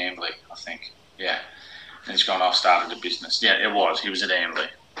was in Ambley, I think. Yeah, and he's gone, I've started a business. Yeah, it was. He was at Ambley.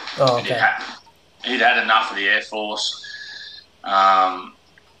 Oh, okay. And he'd had enough of the Air Force.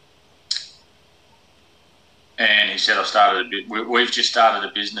 And he said, we've just started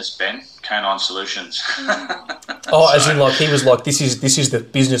a business, Ben, Canine Solutions. As in like, he was like, this is the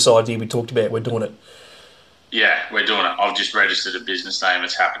business idea we talked about, we're doing it. Yeah, we're doing it. I've just registered a business name,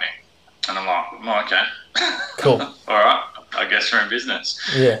 it's happening. And I'm like, okay. Cool. All right, I guess we're in business.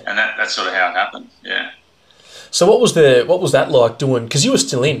 Yeah. And that's sort of how it happened, yeah. So what was that like doing, because you were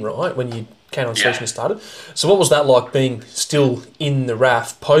still in, right, when you Canine Solutions started. So what was that like being still in the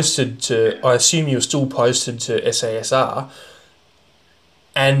RAF, posted to, I assume you were still posted to SASR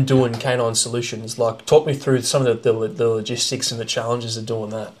and doing Canine Solutions? Like, talk me through some of the logistics and the challenges of doing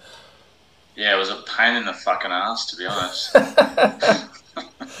that. Yeah, it was a pain in the fucking ass, to be honest.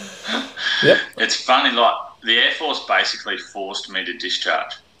 Yep. It's funny, like, the Air Force basically forced me to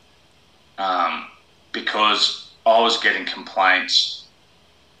discharge because I was getting complaints,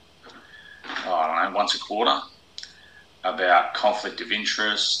 I don't know, once a quarter about conflict of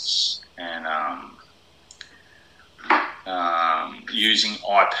interests and using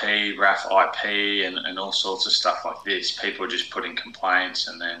IP, RAF IP and all sorts of stuff like this. People were just putting complaints,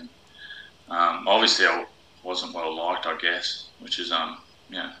 and then obviously I wasn't well liked, I guess, which is,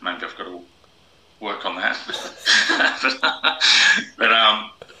 maybe I've got to work on that. but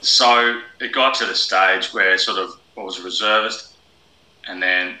so it got to the stage where sort of I was a reservist, and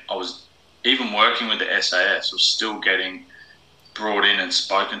then I was even working with the SAS, was still getting brought in and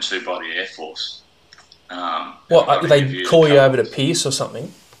spoken to by the Air Force. They call you over to Pierce or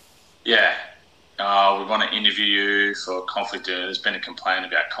something? Yeah. We want to interview you for conflict. There's been a complaint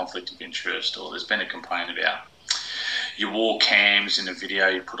about conflict of interest, or there's been a complaint about you wore cams in a video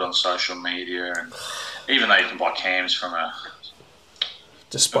you put on social media, and even though you can buy cams from a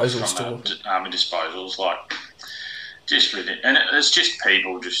disposal store, disposals, like, just with it, and it's just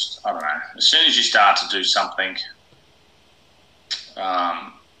people. Just, I don't know. As soon as you start to do something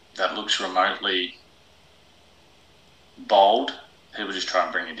that looks remotely bold, people just try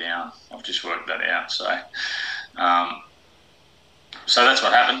and bring you down. I've just worked that out. Um, so that's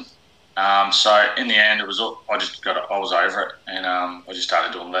what happened. So in the end, I was over it, and I just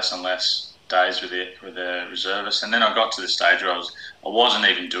started doing less and less days with the reservists, and then I got to the stage where I wasn't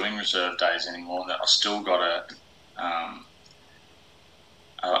even doing reserve days anymore. That I still got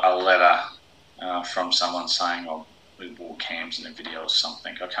a letter from someone saying, "Oh, we wore cams in the video or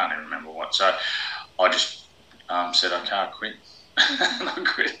something." I can't even remember what. So I just said, "Okay, I quit." And I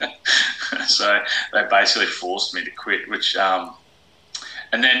quit. So they basically forced me to quit, which.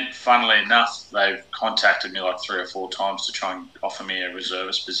 And then, funnily enough, they've contacted me like 3 or 4 times to try and offer me a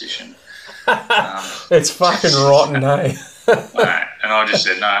reservist position. It's fucking rotten, eh? No, and I just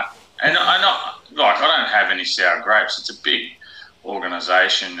said no. And I don't have any sour grapes. It's a big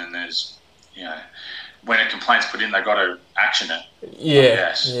organisation, and there's, when a complaint's put in, they've got to action it.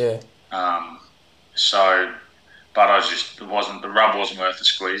 Yeah, But the rub wasn't worth the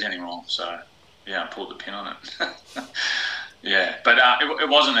squeeze anymore. So, I pulled the pin on it. Yeah, but it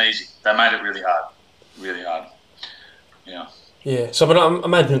wasn't easy. They made it really hard. Really hard. Yeah. Yeah, so but I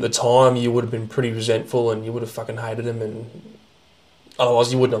imagine at the time you would have been pretty resentful and you would have fucking hated him, and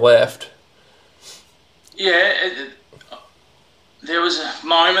otherwise you wouldn't have left. Yeah, there was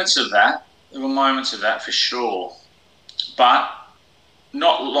moments of that. There were moments of that for sure. But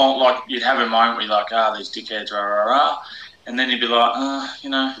not long, like you'd have a moment where you're like, these dickheads, rah, rah, rah. And then you'd be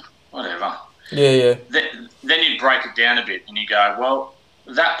like, whatever. Yeah. Then you break it down a bit and you go, well,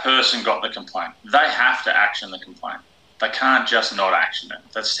 that person got the complaint. They have to action the complaint. They can't just not action it.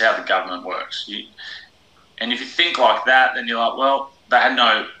 That's how the government works. And if you think like that, then you're like, well, they had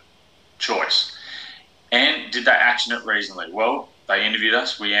no choice. And did they action it reasonably? Well, they interviewed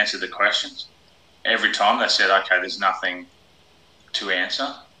us. We answered the questions. Every time they said, okay, there's nothing to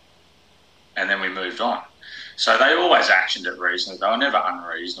answer. And then we moved on. So they always actioned it reasonably. They were never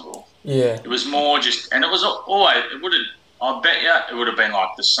unreasonable. Yeah. It was more just, and it was always, I bet you it would have been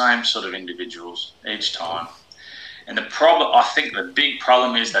like the same sort of individuals each time. And I think the big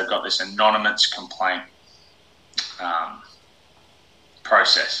problem is they've got this anonymous complaint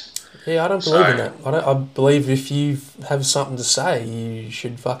process. Yeah, I don't believe in that. I believe if you have something to say, you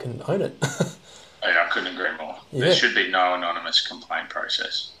should fucking own it. I couldn't agree more. Yeah. There should be no anonymous complaint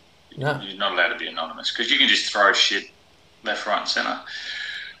process. No. You're not allowed to be anonymous because you can just throw shit left, right and centre,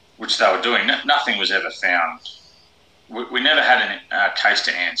 which they were doing. Nothing was ever found. We never had a case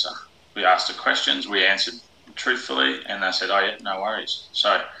to answer. We asked the questions, we answered truthfully, and they said, oh, yeah, no worries.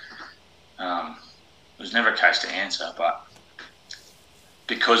 So there was never a case to answer, but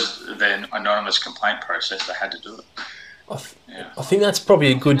because of the anonymous complaint process, they had to do it. I think that's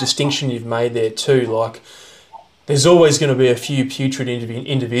probably a good distinction you've made there too. Like, there's always going to be a few putrid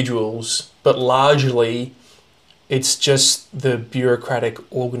individuals, but largely it's just the bureaucratic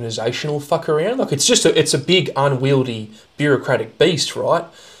organisational fuck around. Like, it's a big unwieldy bureaucratic beast, right?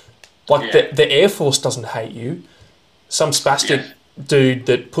 Like, the Air Force doesn't hate you. Some spastic dude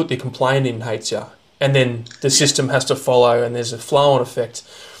that put the complaint in hates you. And then the system has to follow, and there's a flow-on effect.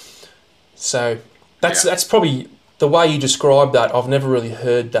 So that's probably the way you describe that. I've never really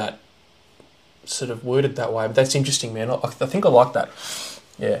heard that sort of worded that way, but that's interesting, man. I think I like that.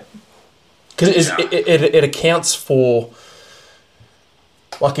 Yeah, because it accounts for,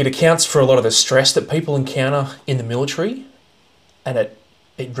 like, it accounts for a lot of the stress that people encounter in the military, and it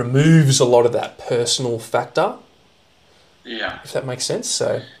removes a lot of that personal factor. Yeah, if that makes sense.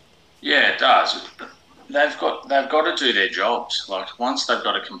 So yeah, it does. They've got to do their jobs. Like, once they've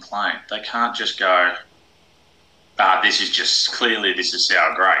got a complaint, they can't just go, this is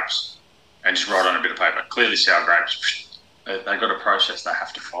sour grapes, and just write on a bit of paper, clearly sour grapes. They've got a process they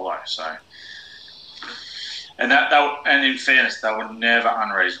have to follow. So, and in fairness, they were never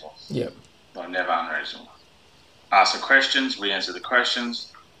unreasonable. Yeah, they were never unreasonable. Ask the questions, we answer the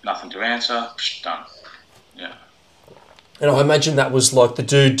questions. Nothing to answer, done. Yeah. And I imagine that was like the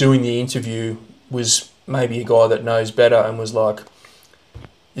dude doing the interview was maybe a guy that knows better and was like,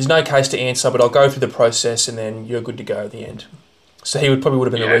 there's no case to answer, but I'll go through the process and then you're good to go at the end. So he would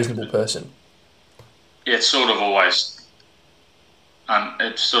have been a reasonable person. Yeah, it's sort of always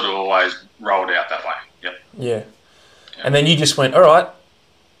rolled out that way. Yep. Yeah. And then you just went, all right,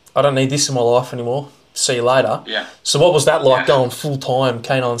 I don't need this in my life anymore. See you later. Yeah. So what was that like going full-time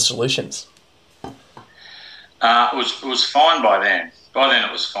Canine Solutions? It was fine by then. By then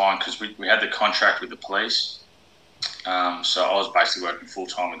it was fine because we had the contract with the police. So I was basically working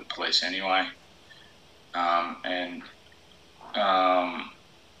full-time with the police anyway. And I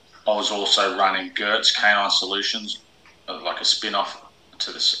was also running Geurts Canine Solutions, like a spin-off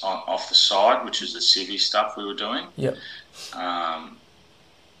off the side, which is the civvy stuff we were doing. Yep.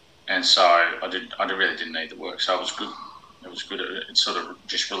 And so I really didn't need the work, so it was good. It was good. It sort of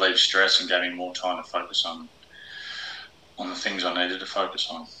just relieved stress and gave me more time to focus on the things I needed to focus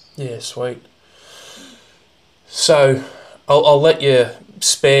on. Yeah, sweet. So I'll let you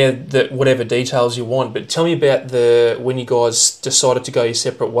spare whatever details you want, but tell me about when you guys decided to go your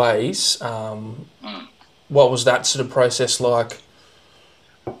separate ways. What was that sort of process like?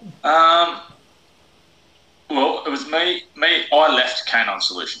 Well, it was me. I left Canine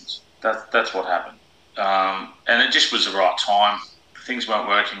Solutions. That's what happened, and it just was the right time. Things weren't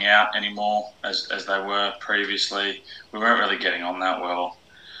working out anymore as they were previously. We weren't really getting on that well,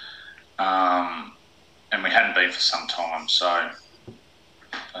 and we hadn't been for some time. So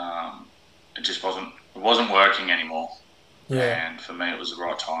it just wasn't working anymore. Yeah. And for me, it was the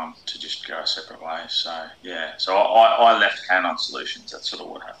right time to just go a separate way. So yeah, so I left Canine Solutions. That's sort of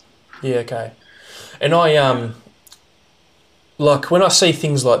what happened. Yeah. Okay. And I like when I see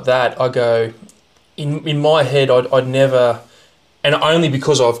things like that, I go in my head. I'd never, and only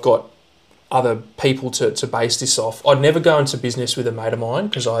because I've got other people to base this off. I'd never go into business with a mate of mine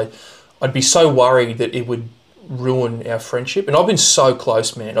because I'd be so worried that it would ruin our friendship. And I've been so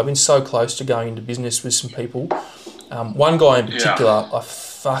close, man. I've been so close to going into business with some people. One guy in particular, I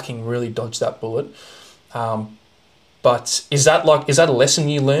fucking really dodged that bullet. But is that a lesson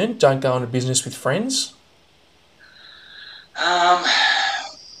you learned? Don't go into business with friends?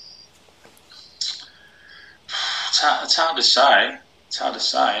 It's hard to say. It's hard to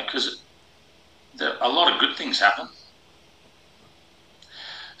say because a lot of good things happen.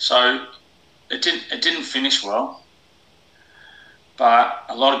 So it didn't finish well, but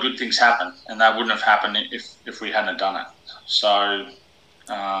a lot of good things happen, and that wouldn't have happened if we hadn't done it. So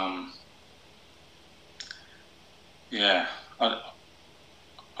yeah, I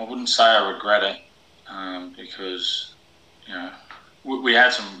wouldn't say I regret it because we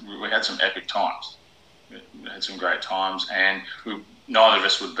had some epic times. We had some great times, and neither of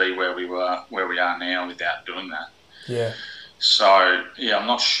us would be where we are now without doing that. Yeah. So yeah, I'm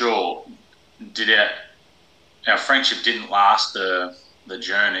not sure. Our friendship didn't last the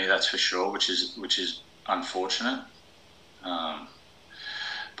journey, that's for sure, which is unfortunate. But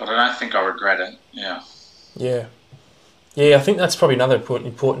I don't think I regret it. Yeah. Yeah. Yeah, I think that's probably another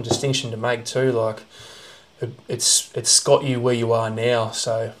important distinction to make too. Like, it's got you where you are now.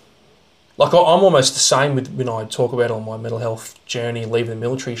 So, like, I'm almost the same with when I talk about on my mental health journey, leaving the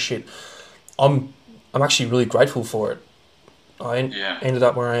military shit. I'm actually really grateful for it. I ended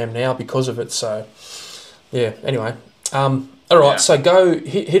up where I am now because of it. So, yeah. Anyway, all right. Yeah. So go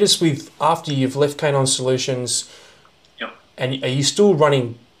hit us with after you've left Canine Solutions. Yep. And are you still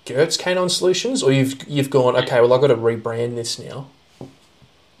running Geurts Canine Solutions, or you've gone, okay, well, I've got to rebrand this now?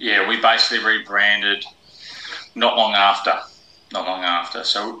 Yeah, we basically rebranded not long after.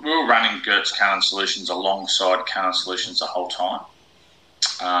 So we were running Geurts Canine Solutions alongside Canine Solutions the whole time.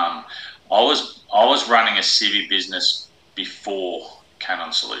 I was running a civvy business before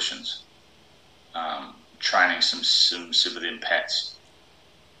Canine Solutions, training some civilian pets.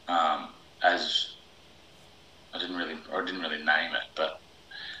 As I didn't really name it, but.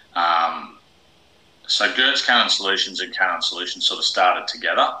 So Geurts Canine Solutions and Canine Solutions sort of started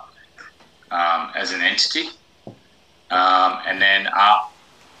together as an entity, and then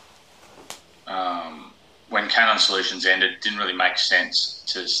when Canine Solutions ended, it didn't really make sense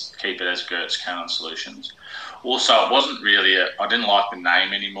to keep it as Geurts Canine Solutions. Also, it wasn't really I didn't like the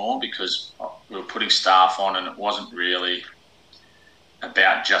name anymore because we were putting staff on, and it wasn't really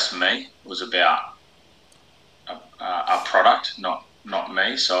about just me. It was about a product, not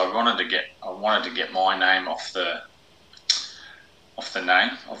me. So I wanted to get my name off the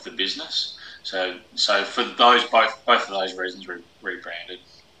name of the business. So for both of those reasons, we rebranded.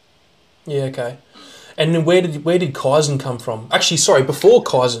 Yeah. Okay. And then where did Kaizen come from? Actually, sorry. Before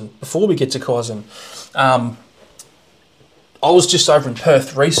we get to Kaizen, I was just over in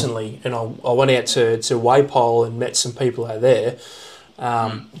Perth recently, and I went out to Waypole and met some people out there.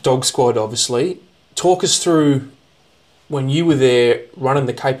 Dog Squad, obviously. Talk us through when you were there running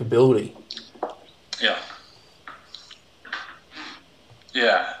the capability. Yeah.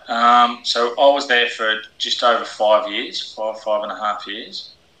 So I was there for just over 5 years, five and a half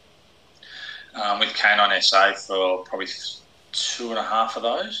years. With Canine SA for probably 2.5 of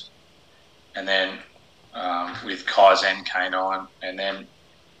those. And then with Kaizen Canine, and then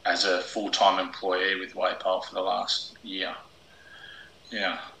as a full-time employee with Waypole for the last year.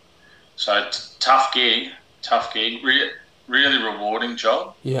 Yeah. So tough gig, really rewarding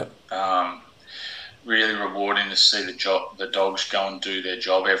job. Yeah. really rewarding to see the dogs go and do their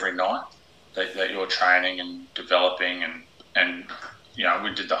job every night that you're training and developing, and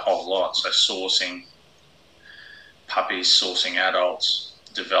we did the whole lot. So sourcing puppies, sourcing adults,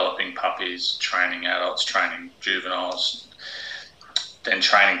 developing puppies, training adults, training juveniles, then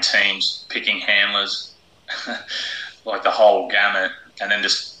training teams, picking handlers, like the whole gamut, and then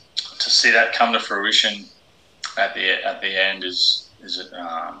just to see that come to fruition at the end is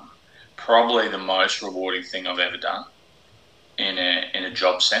probably the most rewarding thing I've ever done in a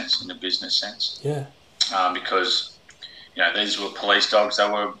job sense, in a business sense. Yeah. Because these were police dogs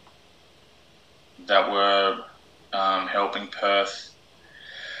that were helping Perth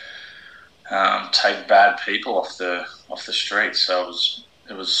take bad people off the streets. So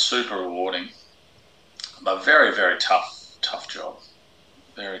it was super rewarding, but very, very tough job.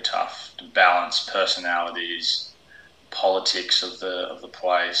 Very tough to balance personalities, politics of the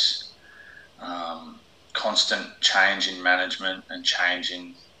place, constant change in management and change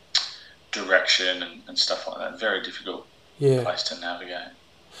in direction and stuff like that. Very difficult place to navigate.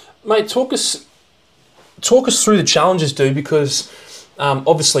 Mate, talk us through the challenges, dude, because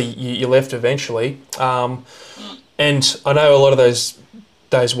obviously you left eventually, and I know a lot of those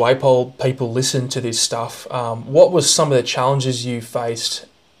Waypole people listen to this stuff. What was some of the challenges you faced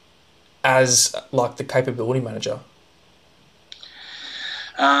as like the capability manager?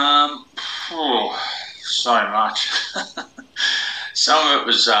 So much. Some of it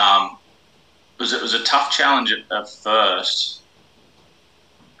was a tough challenge at first,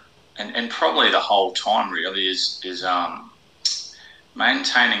 and probably the whole time really is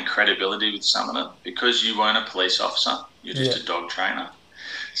maintaining credibility with some of it, because you weren't a police officer, you're just a dog trainer.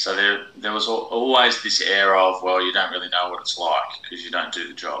 So there was always this air of, well, you don't really know what it's like because you don't do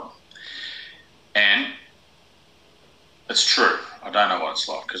the job. And it's true. I don't know what it's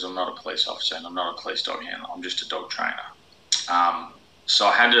like because I'm not a police officer and I'm not a police dog handler. I'm just a dog trainer. So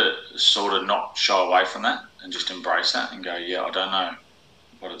I had to sort of not shy away from that and just embrace that and go, yeah, I don't know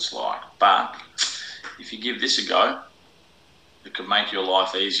what it's like. But if you give this a go, it could make your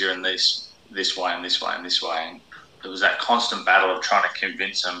life easier in this way and this way and this way. And there was that constant battle of trying to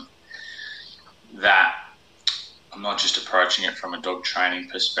convince them that I'm not just approaching it from a dog training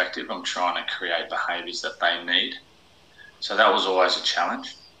perspective. I'm trying to create behaviours that they need. So that was always a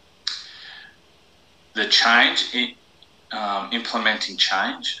challenge. The change, implementing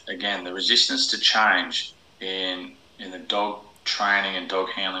change, again, the resistance to change in the dog training and dog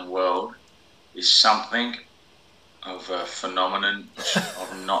handling world is something of a phenomenon which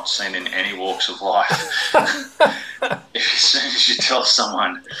I've not seen in any walks of life. As soon as you tell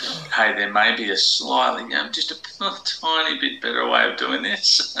someone, hey, there may be a slightly, just a tiny bit better way of doing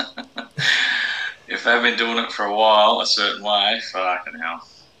this. If they've been doing it for a while, a certain way, fucking hell.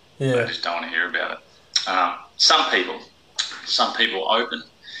 Yeah. I just don't want to hear about it. Some people are open,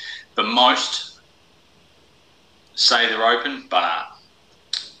 but most say they're open, but aren't.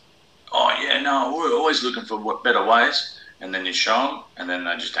 Oh, yeah, no, we're always looking for better ways. And then you show them, and then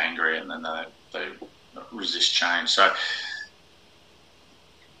they're just angry, and then they resist change. So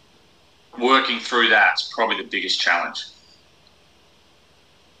working through that's probably the biggest challenge.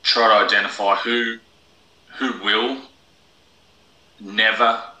 Try to identify who will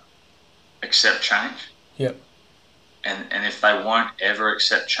never accept change. Yep. And if they won't ever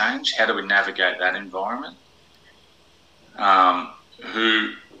accept change, how do we navigate that environment?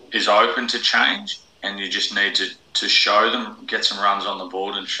 Who is open to change, and you just need to show them, get some runs on the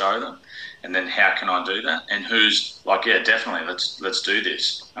board and show them, and then how can I do that? And who's like, yeah, definitely, let's do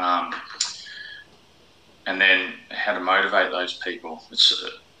this. And then how to motivate those people. It's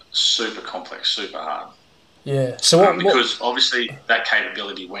super complex, super hard. Yeah. So because obviously that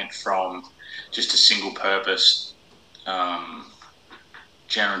capability went from just a single purpose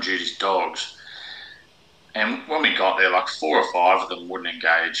general duties dogs, and when we got there, like 4 or 5 of them wouldn't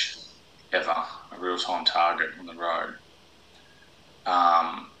engage ever a real-time target on the road,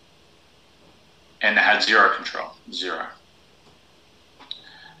 and they had zero control.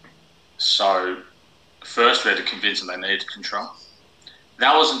 So first we had to convince them they needed control.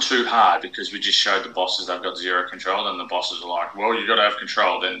 That wasn't too hard because we just showed the bosses they've got zero control, and the bosses are like, well, you've got to have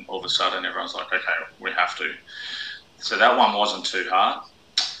control. Then all of a sudden everyone's like, okay, we have to. So that one wasn't too hard.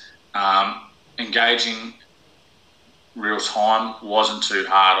 Engaging real time wasn't too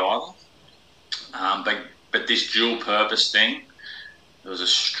hard either. But this dual purpose thing, there was a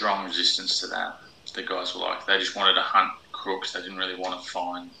strong resistance to that. The guys were like, they just wanted to hunt crooks. They didn't really want to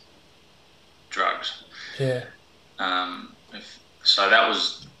find drugs. Yeah. So that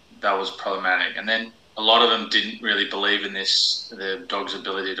was problematic. And then a a lot of them didn't really believe in the dog's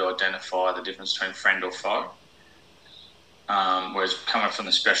ability to identify the difference between friend or foe. Whereas coming from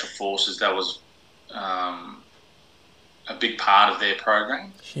the Special Forces, that was a big part of their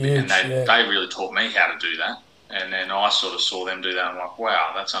program. Huge, and they really taught me how to do that. And then I sort of saw them do that. I'm like,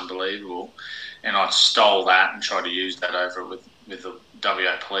 wow, that's unbelievable. And I stole that and tried to use that over with the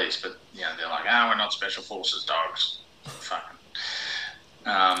WA Police. But, they're like, we're not Special Forces dogs. Fucking.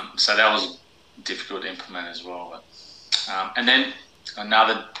 So that was difficult to implement as well. But, and then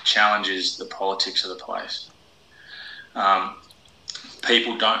another challenge is the politics of the place.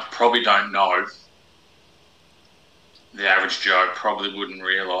 People probably don't know, the average Joe probably wouldn't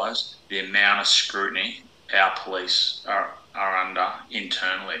realise the amount of scrutiny our police are under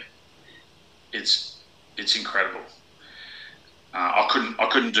internally. It's incredible. I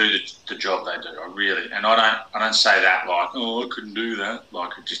couldn't do the job they do. And I don't say that like, I couldn't do that,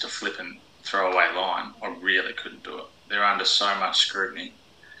 like just a flippant throwaway line. I really couldn't do it. They're under so much scrutiny.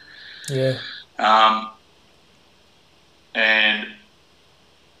 Yeah. And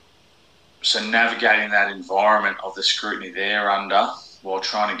so navigating that environment of the scrutiny they're under while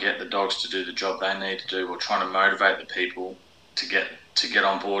trying to get the dogs to do the job they need to do, while trying to motivate the people to get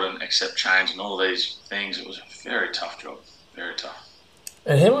on board and accept change and all these things, it was a very tough job. Very tough.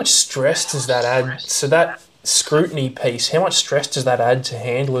 And how much stress does that add? So that scrutiny piece, how much stress does that add to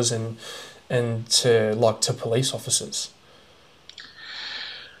handlers and to police officers?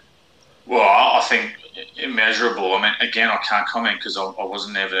 Well, I think immeasurable. I mean, again, I can't comment because I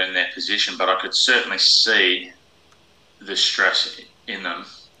wasn't ever in their position, but I could certainly see the stress in them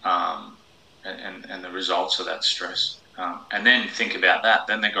and the results of that stress. And then think about that.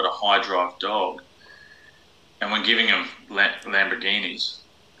 Then they've got a high drive dog, and when giving them Lamborghinis,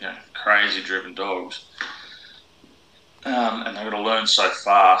 crazy driven dogs, and they've got to learn so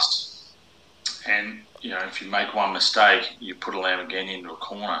fast. And if you make one mistake, you put a Lamborghini into a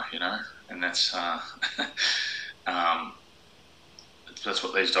corner, and that's that's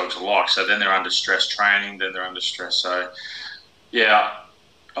what these dogs are like. So then they're under stress training, then they're under stress. So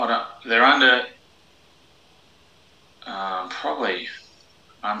they're under probably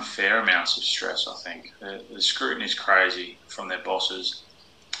unfair amounts of stress, I think. The scrutiny is crazy from their bosses,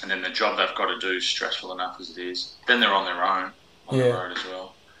 and then the job they've got to do is stressful enough as it is. Then they're on their own on the road as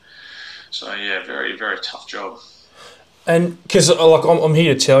well. So, very, very tough job. And because, I'm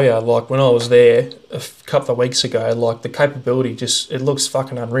here to tell you, when I was there a couple of weeks ago, the capability it looks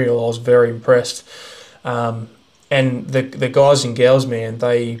fucking unreal. I was very impressed. And the guys and girls, man,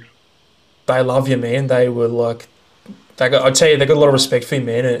 they love you, man. They were I'd tell you, they got a lot of respect for you,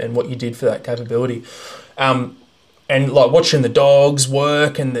 man, and what you did for that capability. And watching the dogs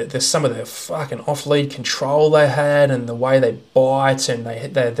work and some of the fucking off-lead control they had and the way they bite and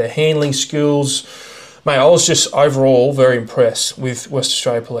their handling skills. Mate, I was just overall very impressed with West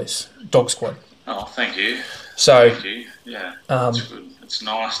Australia Police Dog Squad. Oh, thank you. So, thank you. Yeah, that's good. It's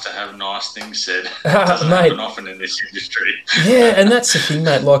nice to have nice things said. It doesn't happen often in this industry. Yeah, and that's the thing,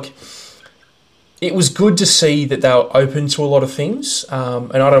 mate. It was good to see that they were open to a lot of things.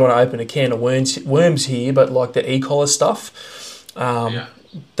 And I don't want to open a can of worms here, but the e-collar stuff,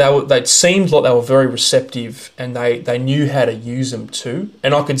 they seemed like they were very receptive and they knew how to use them too.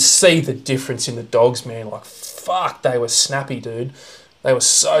 And I could see the difference in the dogs, man. Fuck, they were snappy, dude. They were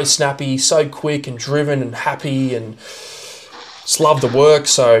so snappy, so quick and driven and happy and just loved the work.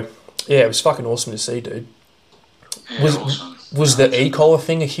 So, yeah, it was fucking awesome to see, dude. Yeah, was the e-collar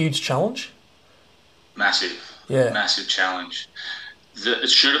thing a huge challenge? Massive. Yeah. Massive challenge. It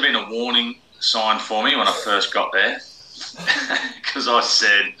should have been a warning sign for me when I first got there, because I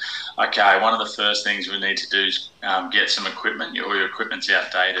said, okay, one of the first things we need to do is get some equipment. Your equipment's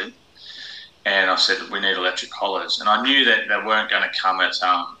outdated. And I said, we need electric collars. And I knew that they weren't going to come at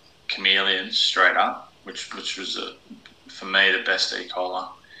chameleons straight up, which was, for me, the best e-collar.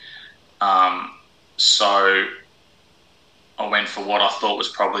 So I went for what I thought was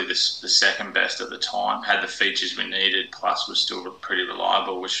probably the second best at the time. Had the features we needed, plus was still pretty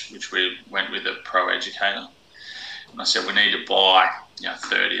reliable, which we went with a Pro Educator. And I said, we need to buy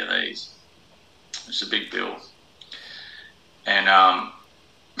 30 of these. It's a big bill. And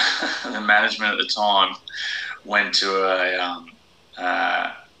the management at the time went to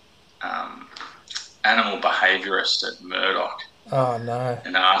a animal behaviourist at Murdoch. Oh, no.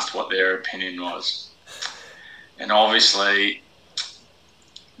 And asked what their opinion was. And obviously,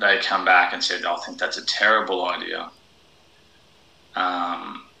 they come back and said, I think that's a terrible idea.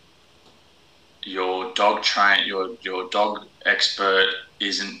 Your dog expert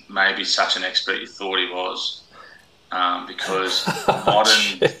isn't maybe such an expert you thought he was, because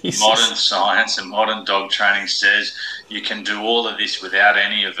modern science and modern dog training says you can do all of this without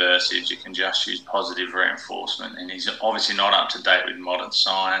any aversives. You can just use positive reinforcement. And he's obviously not up to date with modern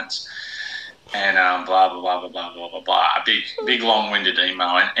science. And blah, blah, blah, blah, blah, blah, blah, blah. A big long-winded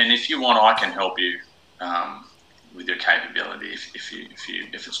email. And if you want, I can help you with your capability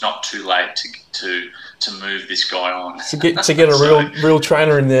if it's not too late to move this guy on. To get a real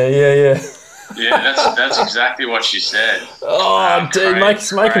trainer in there, yeah. Yeah, that's exactly what she said. Oh, dude,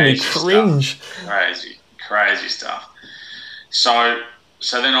 it's making me cringe. Stuff. Crazy stuff. So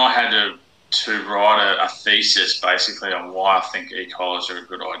then I had to write a thesis basically on why I think e-collars are a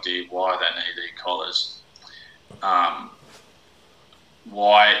good idea, why they need e-collars,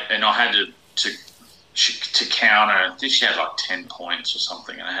 why, and I had to counter. I think she had like 10 points or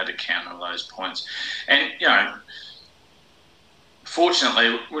something, and I had to counter those points. And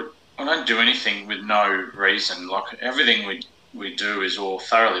fortunately, I don't do anything with no reason. Like everything we do is all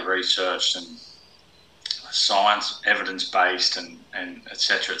thoroughly researched and science, evidence based, and et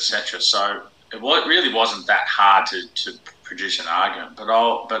cetera, et cetera. So it really wasn't that hard to produce an argument. But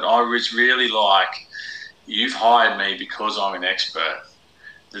I was really like, you've hired me because I'm an expert.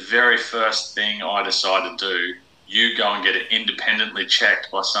 The very first thing I decide to do, you go and get it independently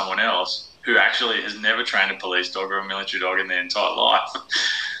checked by someone else who actually has never trained a police dog or a military dog in their entire life.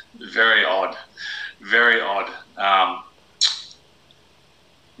 Very odd.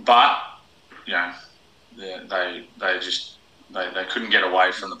 But they couldn't get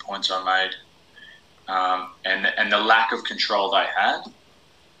away from the points I made, and the lack of control they had.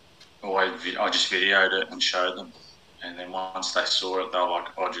 I just videoed it and showed them, and then once they saw it, they were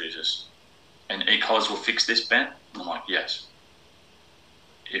like, "Oh Jesus!" And e-collars will fix this, Ben? I'm like, yes.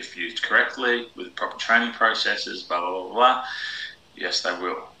 If used correctly with proper training processes, blah blah blah blah. Yes, they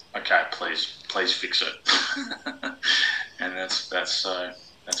will. Okay, please fix it. And that's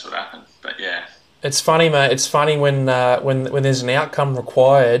what happened. But yeah, it's funny, mate. It's funny when there's an outcome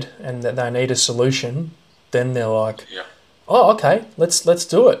required and that they need a solution, then they're like, yeah. "Oh, okay, let's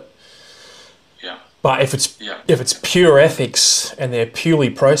do it." Yeah. But if it's pure ethics and they're purely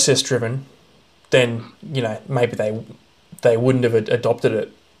process driven, then maybe they wouldn't have adopted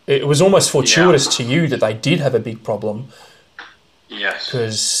it. It was almost fortuitous to you that they did have a big problem. Yes.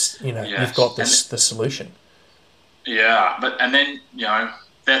 Because you've got the solution. Yeah, and then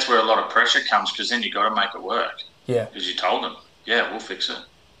that's where a lot of pressure comes, because then you got to make it work. Yeah. Because you told them, yeah, we'll fix it.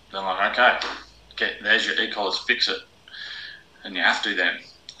 They're like, okay, there's your e-collars, fix it, and you have to then.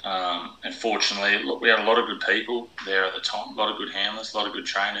 And fortunately, look, we had a lot of good people there at the time, a lot of good handlers, a lot of good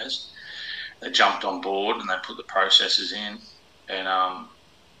trainers. They jumped on board and they put the processes in, and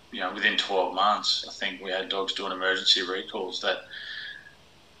within 12 months, I think we had dogs doing emergency recalls that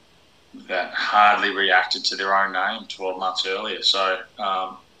hardly reacted to their own name 12 months earlier. So,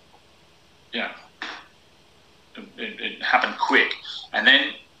 it happened quick. And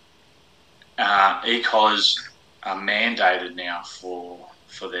then e-collars are mandated now for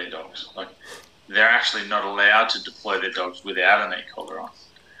their dogs. Like, they're actually not allowed to deploy their dogs without an e-collar on,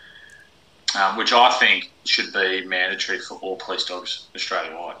 which I think should be mandatory for all police dogs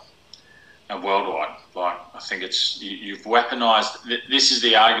Australia-wide and worldwide. Like, I think you've weaponised. This is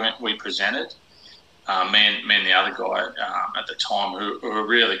the argument we presented. Me and the other guy at the time who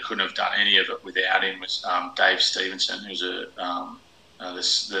really couldn't have done any of it without him was Dave Stevenson, who's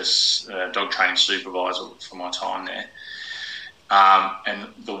this dog training supervisor for my time there.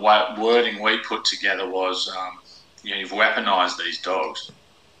 And the wording we put together was, you've weaponised these dogs,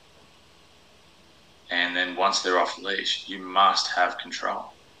 and then once they're off leash, you must have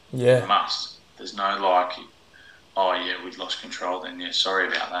control. Yeah. You must. There's no like, oh yeah, we've lost control then, yeah, sorry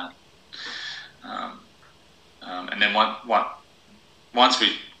about that. And then once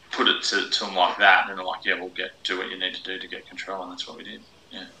we put it to them like that, then they're like, yeah, we'll do what you need to do to get control, and that's what we did.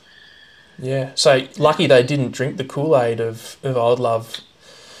 Yeah. Yeah. So lucky they didn't drink the Kool-Aid of Old Love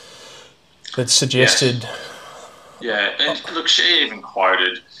that suggested. Yes. Yeah, and look, she even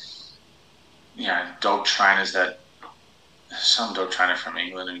quoted, dog trainers some dog trainer from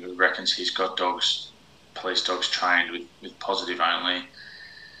England who reckons he's got police dogs trained with positive only.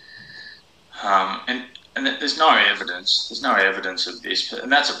 And there's no evidence. There's no evidence of this,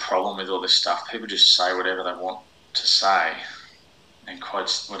 and that's a problem with all this stuff. People just say whatever they want to say and quote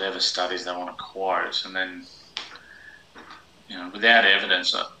whatever studies they want to quote, and then without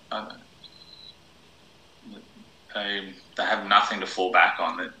evidence, they have nothing to fall back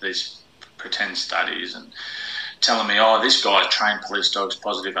on. These pretend studies and telling me, oh, this guy trained police dogs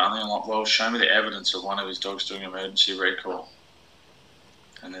positive only. I'm like, well, show me the evidence of one of his dogs doing emergency recall,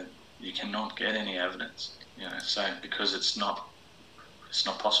 and then you cannot get any evidence, so because it's not It's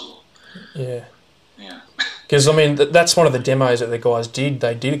not possible. Yeah. Yeah. Because, I mean, that's one of the demos that the guys did.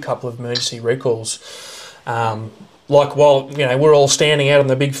 They did a couple of emergency recalls. While, we're all standing out on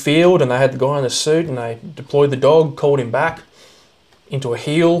the big field and they had the guy in the suit and they deployed the dog, called him back into a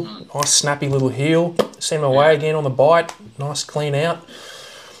heel, nice snappy little heel, sent him away again on the bite, nice clean out.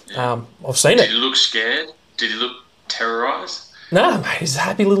 Yeah. I've seen it. Did he look scared? Did he look terrorised? No, mate, he's a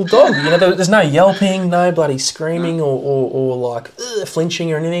happy little dog. There's no yelping, no bloody screaming or like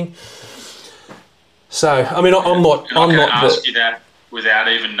flinching or anything. So, I mean, I'm not. And I can ask you that without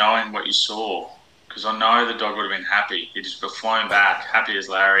even knowing what you saw, because I know the dog would have been happy. He'd just be flying back, happy as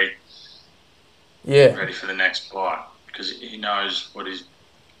Larry. Yeah. Ready for the next bite, because he knows what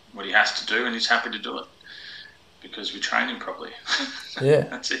he has to do, and he's happy to do it because we train him properly. Yeah.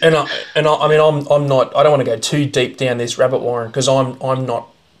 That's it. And I mean, I'm not. I don't want to go too deep down this rabbit warren because I'm not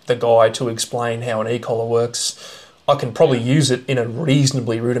the guy to explain how an e-collar works. I can probably use it in a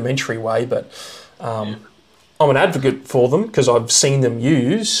reasonably rudimentary way, but I'm an advocate for them because I've seen them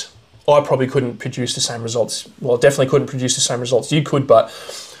use. I probably couldn't produce the same results. Well, I definitely couldn't produce the same results you could, but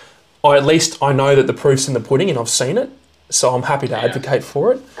at least I know that the proof's in the pudding and I've seen it, so I'm happy to advocate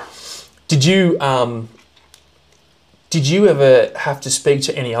for it. Did you ever have to speak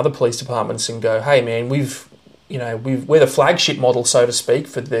to any other police departments and go, hey man, we're the flagship model, so to speak,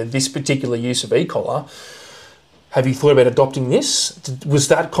 for this particular use of e-collar. Have you thought about adopting this? Was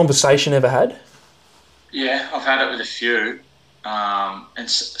that conversation ever had? Yeah, I've had it with a few, and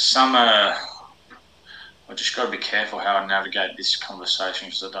some are. I just got to be careful how I navigate this conversation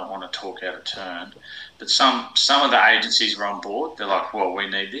because I don't want to talk out of turn. But some of the agencies were on board. They're like, well, we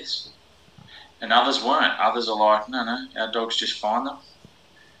need this. And others weren't. Others are like, no, our dogs just find them.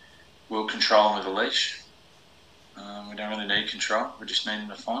 We'll control them with a leash. We don't really need control. We just need them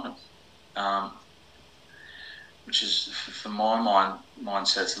to find them. Which is, for my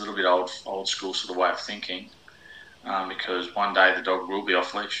mindset, it's a little bit old school sort of way of thinking. Because one day the dog will be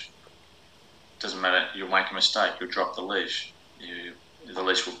off leash. Doesn't matter. You'll make a mistake. You'll drop the leash. The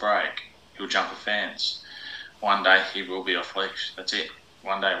leash will break. He'll jump a fence. One day he will be off leash. That's it.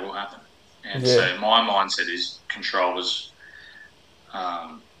 One day it will happen. And so my mindset is control was a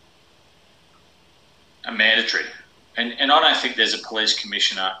mandatory. And I don't think there's a police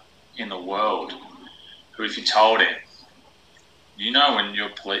commissioner in the world who, if you told him, when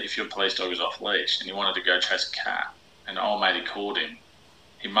if your police dog is off leash and he wanted to go chase a cat and old matey called him,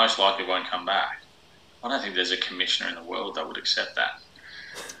 he most likely won't come back. I don't think there's a commissioner in the world that would accept that.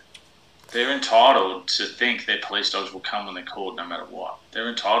 They're entitled to think their police dogs will come when they're called no matter what. They're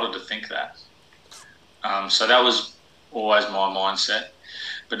entitled to think that. So that was always my mindset.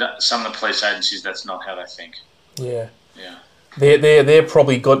 But some of the police agencies, that's not how they think. Yeah. Yeah. They've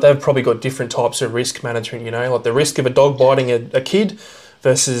probably got different types of risk management, like the risk of a dog biting a kid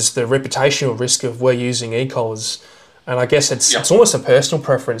versus the reputational risk of we're using e-collars. And I guess it's almost a personal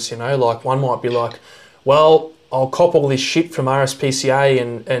preference, like one might be like, well, I'll cop all this shit from RSPCA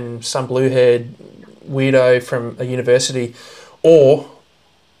and some blue-haired weirdo from a university, or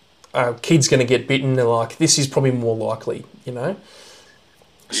a kid's going to get bitten. They're like, this is probably more likely,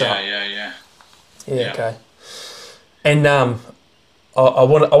 So, Yeah, okay. And I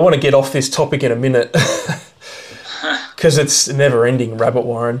want to get off this topic in a minute because it's a never-ending rabbit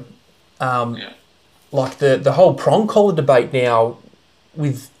warren. Like the whole prong collar debate now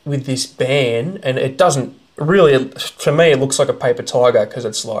with this ban, and it doesn't really, to me, it looks like a paper tiger because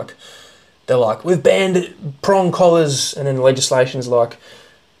it's like, they're like, we've banned prong collars, and then the legislation's like,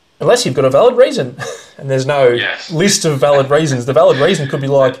 unless you've got a valid reason, and there's no list of valid reasons. The valid reason could be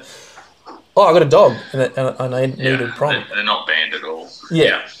like, oh, I got a dog and I needed prong. They're not banned at all.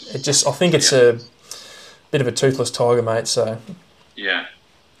 Yeah. I think it's a bit of a toothless tiger, mate, so. Yeah.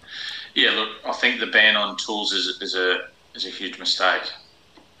 Yeah, look, I think the ban on tools is a huge mistake.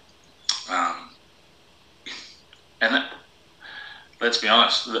 Let's be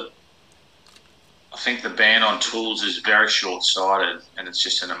honest, I think the ban on tools is very short-sighted, and it's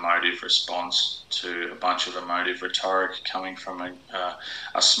just an emotive response to a bunch of emotive rhetoric coming from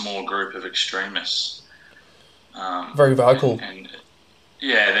a small group of extremists. Very vocal. And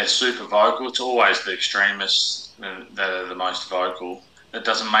they're super vocal. It's always the extremists that are the most vocal. That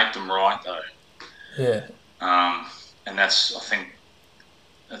doesn't make them right, though. Yeah. And I think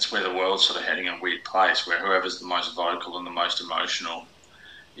that's where the world's sort of heading in a weird place, where whoever's the most vocal and the most emotional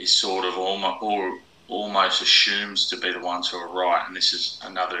is sort of almost assumes to be the ones who are right. And this is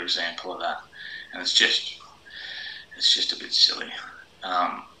another example of that. And it's just a bit silly.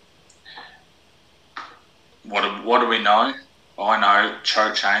 What do we know? I know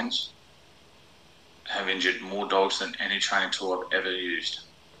choke chains have injured more dogs than any training tool I've ever used.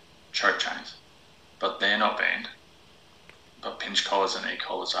 Choke chains. But they're not banned. But pinch collars and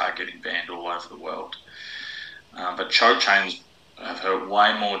e-collars are getting banned all over the world. But choke chains have hurt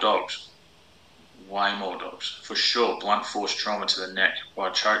way more dogs. Way more dogs. For sure, blunt force trauma to the neck by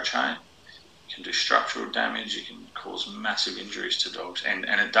a choke chain can do structural damage. It can cause massive injuries to dogs. And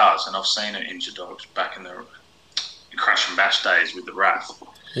it does. And I've seen it injure dogs back in the crash and bash days with the Wrath.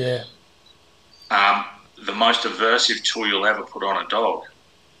 Yeah. The most aversive tool you'll ever put on a dog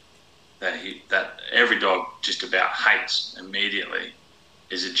that every dog just about hates immediately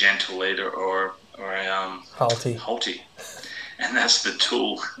is a gentle leader or a Halti. And that's the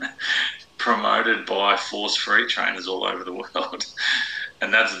tool promoted by force-free trainers all over the world.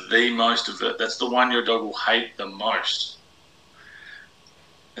 And that's that's the one your dog will hate the most.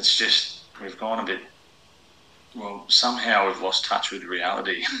 It's just, we've gone a bit, well, somehow we've lost touch with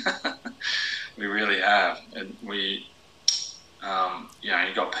reality. We really have. And you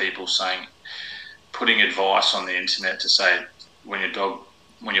got people saying, putting advice on the internet to say, when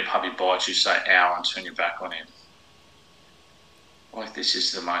your puppy bites, you say ow and turn your back on him. Like, this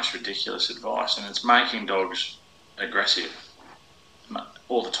is the most ridiculous advice, and it's making dogs aggressive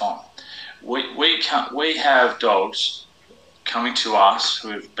all the time. We have dogs coming to us who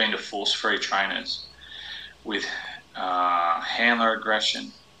have been to force-free trainers with handler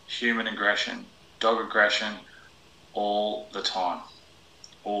aggression, human aggression, dog aggression, all the time.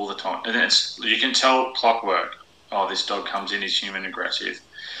 All the time. And you can tell clockwork, oh, this dog comes in, he's human aggressive.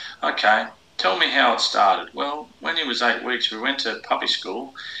 Okay, tell me how it started. Well, when he was 8 weeks, we went to puppy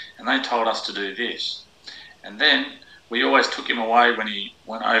school and they told us to do this. And then we always took him away when he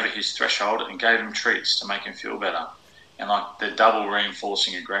went over his threshold and gave him treats to make him feel better. And like, they're double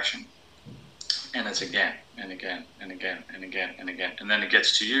reinforcing aggression. And it's again and again and again and again and again. And then it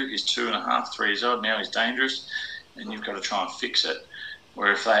gets to you, he's 2.5, 3 years old, now he's dangerous, and you've got to try and fix it.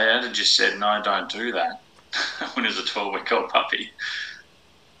 Where if they had just said, no, don't do that, when he was a 12-week-old puppy,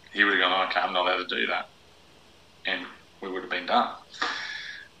 he would have gone, okay, I'm not allowed to do that. And we would have been done.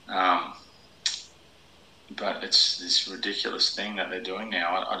 But it's this ridiculous thing that they're doing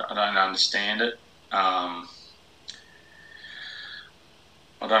now. I don't understand it.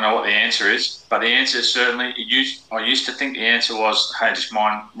 I don't know what the answer is, but the answer is certainly, I used to think the answer was, hey, just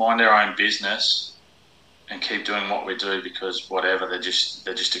mind our own business and keep doing what we do, because whatever, they're just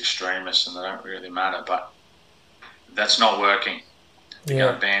extremists and they don't really matter. But that's not working. We're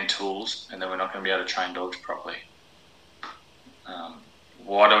going to ban tools, and then we're not going to be able to train dogs properly.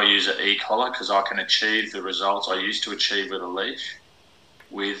 Why do I use an e-collar? Because I can achieve the results I used to achieve with a leash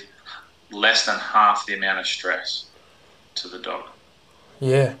with less than half the amount of stress to the dog.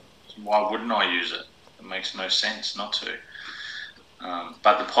 Yeah. Why wouldn't I use it? It makes no sense not to.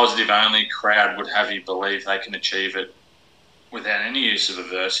 But the positive-only crowd would have you believe they can achieve it without any use of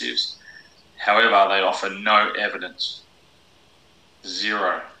aversives. However, they offer no evidence.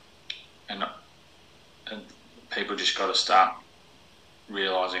 Zero. And people just got to start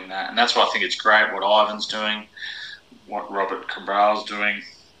realising that. And that's why I think it's great what Ivan's doing, what Robert Cabral's doing,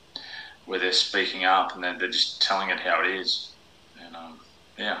 where they're speaking up and they're just telling it how it is.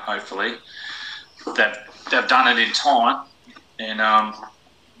 And hopefully they've done it in time, and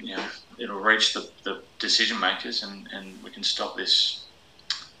it'll reach the decision makers, and we can stop this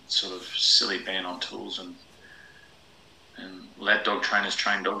sort of silly ban on tools and let dog trainers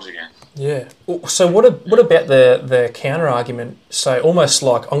train dogs again. Yeah. So what about the counter argument? So almost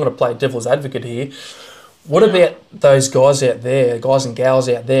like, I'm going to play devil's advocate here. What about those guys out there, guys and gals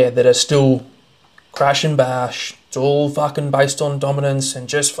out there that are still crash and bash? It's all fucking based on dominance and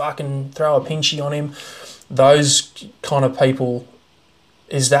just fucking throw a pinchy on him. Those kind of people,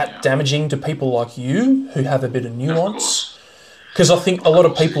 is that damaging to people like you who have a bit of nuance? Because I think a lot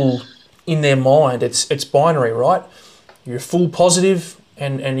of people, in their mind, it's binary, right? You're full positive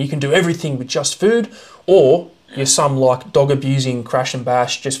and you can do everything with just food, or you're some like dog abusing, crash and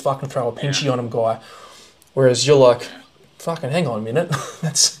bash, just fucking throw a pinchy on him guy. Whereas you're like, fucking hang on a minute,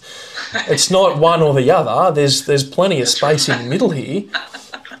 it's not one or the other. There's plenty of space in the middle here.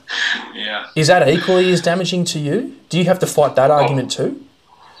 Yeah. Is that equally as damaging to you? Do you have to fight that argument too?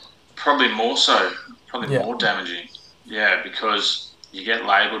 Probably more so. Probably more damaging. Yeah, because you get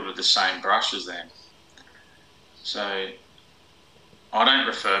labelled with the same brush as them. So I don't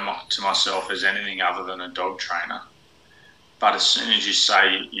refer to myself as anything other than a dog trainer. But as soon as you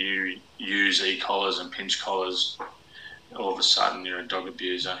say you use e-collars and pinch collars, all of a sudden you're a dog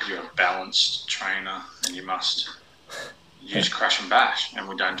abuser, you're a balanced trainer, and you must use crash and bash, and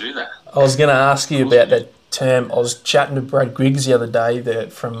we don't do that. I was going to ask you about that term. I was chatting to Brad Griggs the other day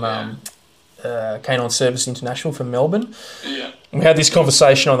from Canine Service International from Melbourne. Yeah. We had this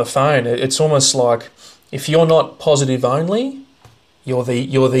conversation on the phone. It's almost like if you're not positive only, you're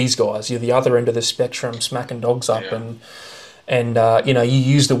these guys. You're the other end of the spectrum, smacking dogs up, and you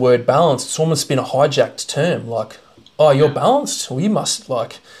use the word balance. It's almost been a hijacked term. Like, oh, you're balanced. Well, you must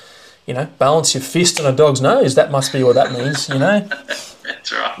balance your fist on a dog's nose. That must be what that means.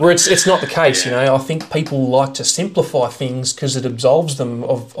 That's right. Where it's not the case. I think people like to simplify things because it absolves them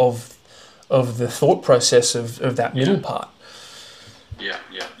of the thought process of that middle part. Yeah.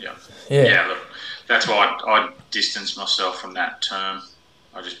 Look, that's why I distance myself from that term.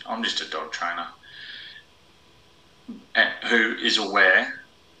 I'm just a dog trainer who is aware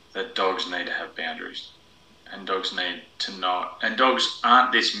that dogs need to have boundaries, and dogs need to know. And dogs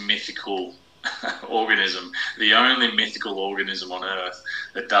aren't this mythical organism, the only mythical organism on earth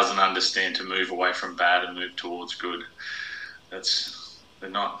that doesn't understand to move away from bad and move towards good. They're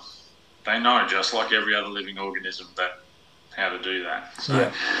not. They know, just like every other living organism, that how to do that.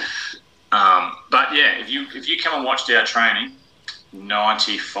 So, but yeah, if you come and watch our training,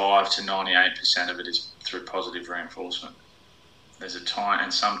 95 to 98% of it is through positive reinforcement. There's a time,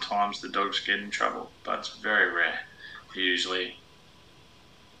 and sometimes the dogs get in trouble, but it's very rare. Usually,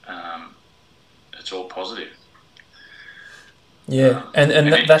 it's all positive. Yeah, and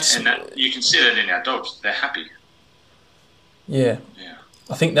you can see that in our dogs. They're happy. Yeah.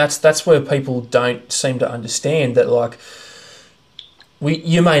 I think that's where people don't seem to understand that, like,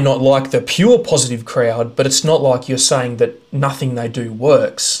 you may not like the pure positive crowd, but it's not like you're saying that nothing they do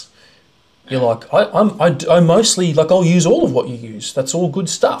works. You're like, I mostly, like, I'll use all of what you use. That's all good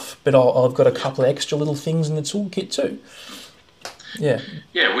stuff, but I've got a couple of extra little things in the toolkit too. Yeah.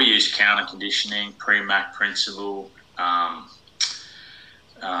 Yeah, we use counter conditioning, pre-MAC principle,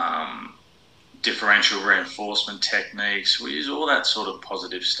 differential reinforcement techniques. We use all that sort of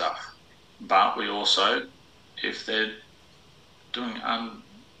positive stuff. But we also, if they're doing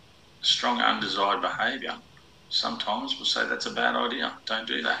strong undesired behaviour, sometimes we'll say that's a bad idea. Don't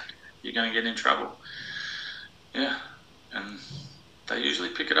do that. You're going to get in trouble. Yeah. And they usually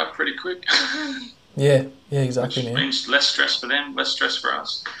pick it up pretty quick. Yeah, exactly. Which means less stress for them, less stress for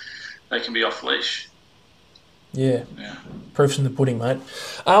us. They can be off leash. Yeah. Proof's in the pudding, mate.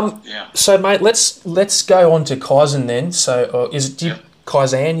 Yeah. So, mate, let's go on to Kaizen then. So, is it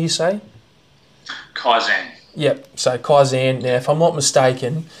Kaizen? You say? Kaizen. Yep. So Kaizen. Now, if I'm not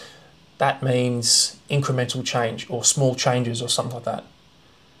mistaken, that means incremental change or small changes or something like that.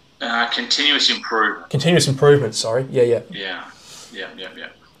 Continuous improvement. Continuous improvement. Sorry. Yeah.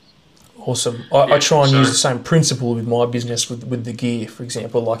 Awesome. I try and use the same principle with my business with the gear, for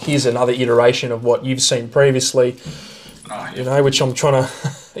example. Like, here's another iteration of what you've seen previously, which I'm trying to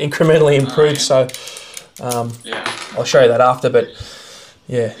incrementally improve. So I'll show you that after, but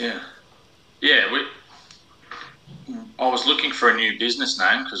I was looking for a new business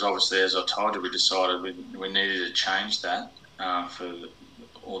name because obviously, as I told you, we decided we needed to change that for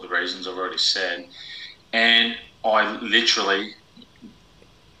all the reasons I've already said. And I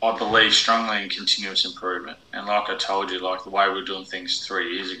believe strongly in continuous improvement. And like I told you, like, the way we were doing things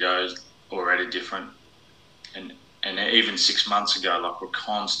 3 years ago is already different. And even 6 months ago, like, we're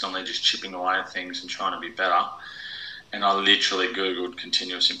constantly just chipping away at things and trying to be better. And I literally Googled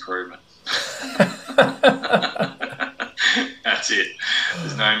continuous improvement. That's it.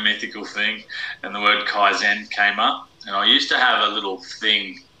 There's no mythical thing. And the word Kaizen came up. And I used to have a little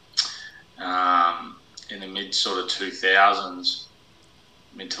thing in the mid to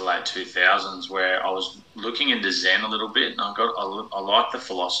late 2000s, where I was looking into Zen a little bit, and I like the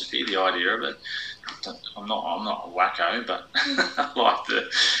philosophy, the idea of it. I'm not a wacko, but I like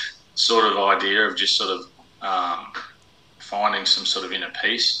the sort of idea of just sort of finding some sort of inner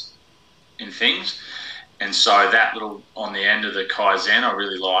peace in things. And so that little on the end of the Kaizen, I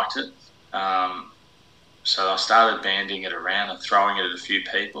really liked it. So I started banding it around and throwing it at a few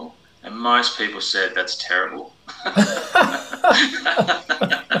people, and most people said that's terrible.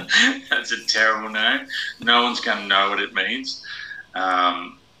 That's a terrible name. No one's going to know what it means.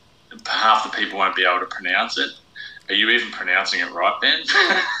 Half the people won't be able to pronounce it. Are you even pronouncing it right, Ben?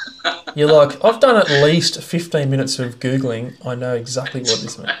 You're like, I've done at least 15 minutes of Googling. I know exactly what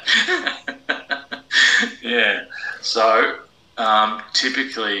this means. Yeah. So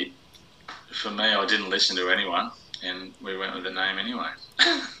typically, for me, I didn't listen to anyone, and we went with the name anyway.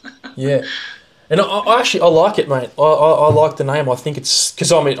 Yeah. And I like it, mate. I like the name. I think it's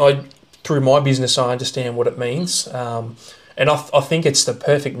because through my business, I understand what it means, and I think it's the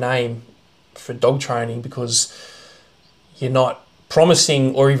perfect name for dog training because you're not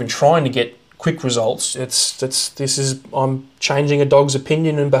promising or even trying to get quick results. I'm changing a dog's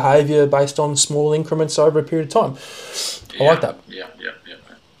opinion and behaviour based on small increments over a period of time. I like that. Yeah.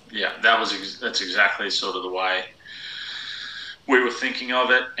 That's exactly sort of the way we were thinking of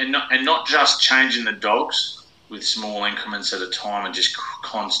it, and not just changing the dogs with small increments at a time and just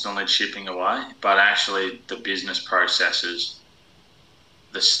constantly chipping away, but actually the business processes,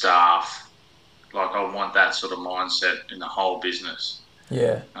 the staff. Like, I want that sort of mindset in the whole business.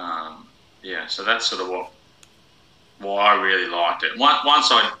 Yeah. So that's sort of why I really liked it.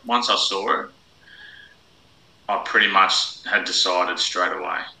 Once I saw it, I pretty much had decided straight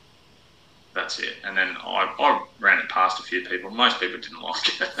away. That's it. And then I ran it past a few people. Most people didn't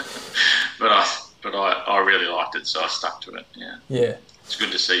like it, but I really liked it, so I stuck to it. Yeah. Yeah. It's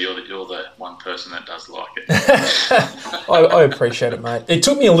good to see you're the one person that does like it. I appreciate it, mate. It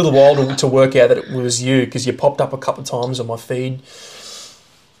took me a little while to work out that it was you, because you popped up a couple of times on my feed,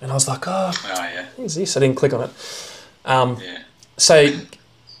 and I was like, who's this? I didn't click on it. So,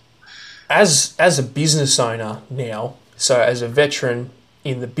 as a business owner now, so as a veteran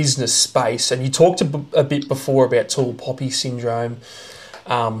in the business space, and you talked a bit before about tall poppy syndrome,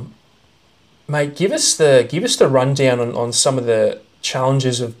 mate, give us the rundown on some of the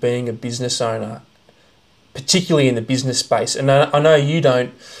challenges of being a business owner, particularly in the business space. And I know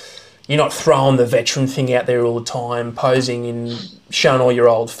you're not throwing the veteran thing out there all the time, posing and showing all your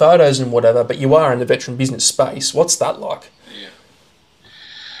old photos and whatever, but you are in the veteran business space. What's that like?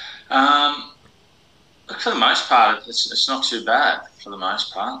 For the most part, it's not too bad. For the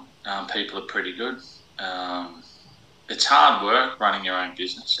most part, people are pretty good. It's hard work running your own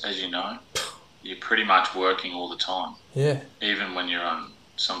business, as you know. You're pretty much working all the time. Yeah. Even when you're on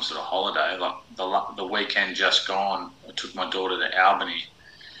some sort of holiday, like the weekend just gone, I took my daughter to Albany.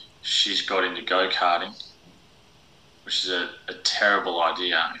 She's got into go-karting, which is a terrible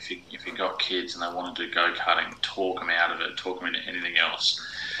idea. If you got kids and they want to do go-karting, talk them out of it, talk them into anything else.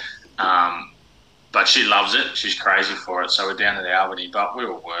 But she loves it. She's crazy for it. So we're down at Albany, but we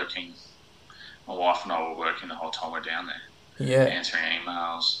were working. My wife and I were working the whole time we're down there. Yeah. Answering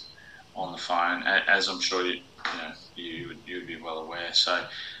emails, on the phone, as I'm sure you'd be well aware. So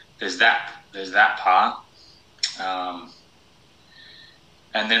there's that part,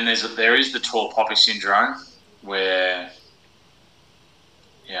 and then there is the tall poppy syndrome, where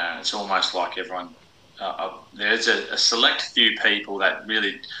it's almost like everyone. There's a select few people that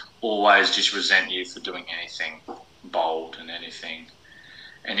really always just resent you for doing anything bold and anything,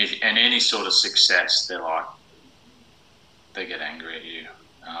 and any sort of success, they get angry at you.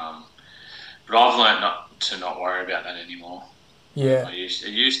 But I've learned not worry about that anymore. Yeah. It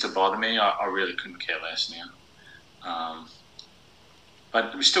used to bother me. I really couldn't care less now.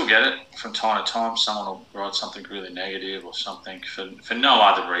 But we still get it from time to time. Someone will write something really negative or something for no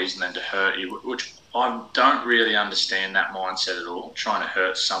other reason than to hurt you, which I don't really understand that mindset at all. Trying to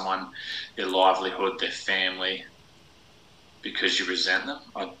hurt someone, their livelihood, their family, because you resent them.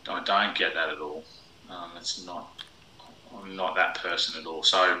 I don't get that at all. I'm not that person at all.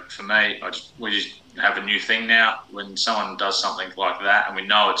 So for me, we just have a new thing now. When someone does something like that, and we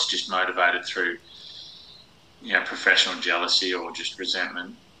know it's just motivated through, professional jealousy or just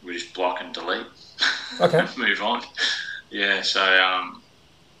resentment, we just block and delete. Okay. Move on. Yeah. So,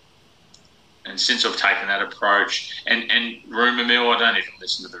 and since I've taken that approach, and rumour mill, I don't even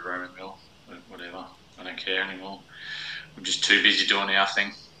listen to the rumour mill. Whatever. I don't care anymore. I'm just too busy doing our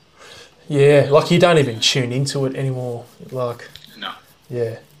thing. Yeah, like you don't even tune into it anymore. Like, no.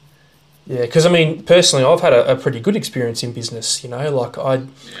 Yeah. Yeah, because personally, I've had a pretty good experience in business. Like I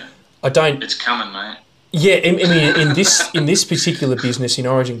don't. It's coming, mate. Yeah, in this particular business in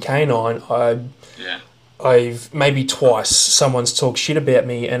Origin Canine, I've maybe twice someone's talked shit about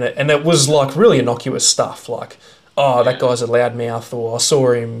me, and it was like really innocuous stuff, like, that guy's a loudmouth, or I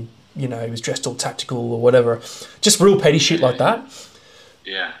saw him, he was dressed all tactical or whatever, just real petty shit like that.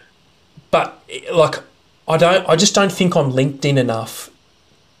 Yeah. But like, I just don't think I'm linked in enough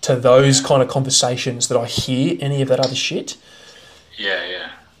to those kind of conversations that I hear any of that other shit.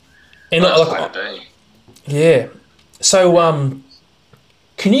 Yeah. And that's the way to be. Yeah. So,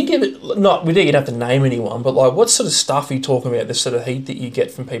 can you give it, we don't have to name anyone, but like, what sort of stuff are you talking about, the sort of heat that you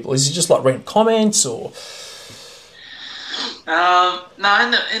get from people? Is it just like random comments or? No,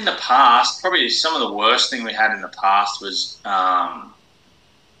 in the past, probably some of the worst thing we had in the past was,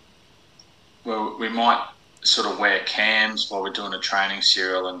 well, we might sort of wear cams while we're doing a training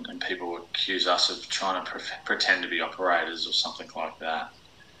serial, and people would accuse us of trying to pretend to be operators or something like that.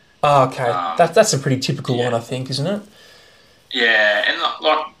 Oh, okay. That's a pretty typical one, I think, isn't it? Yeah, and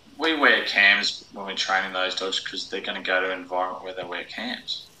like we wear cams when we're training those dogs because they're going to go to an environment where they wear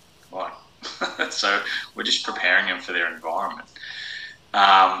cams. Like, So we're just preparing them for their environment.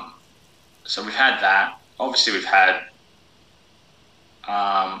 Um, so we've had that. Obviously, we've had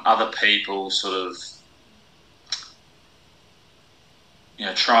other people sort of,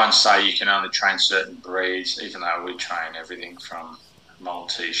 try and say you can only train certain breeds, even though we train everything from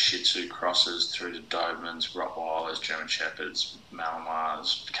Maltese, Shih Tzu crosses through to Dobermans, Rottweilers, German Shepherds,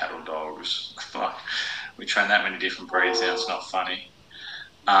 Malinois, cattle dogs. Like, we train that many different breeds now. It's not funny.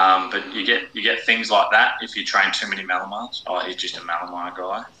 But you get things like that if you train too many Malinois. Oh, he's just a Malinois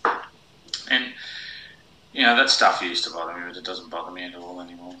guy, and that stuff used to bother me, but it doesn't bother me at all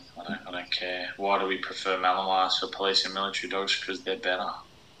anymore. I don't care. Why do we prefer Malinois for police and military dogs? Because they're better.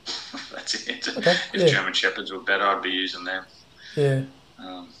 That's it. Okay, If German Shepherds were better, I'd be using them. Yeah.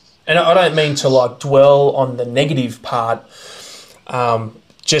 And I don't mean to dwell on the negative part.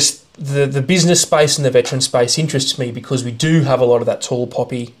 Just the business space and the veteran space interests me because we do have a lot of that tall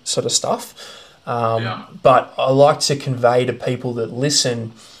poppy sort of stuff. But I like to convey to people that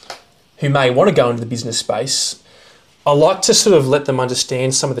listen who may want to go into the business space, I like to sort of let them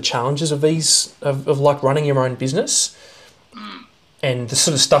understand some of the challenges of of like running your own business and the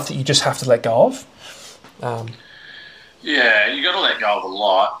sort of stuff that you just have to let go of. You got to let go of a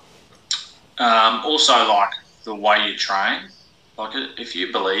lot. Also, like the way you train, like if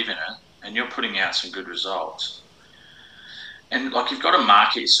you believe in it and you're putting out some good results, and like you've got to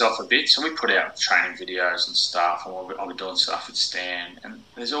market yourself a bit. So we put out training videos and stuff, and I'll be doing stuff at Stan, and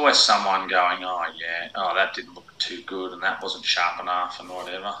there's always someone going, that didn't look too good, and that wasn't sharp enough, and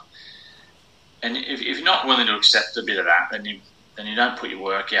whatever. And if you're not willing to accept a bit of that, then you don't put your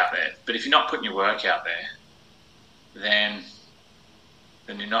work out there. But if you're not putting your work out there, then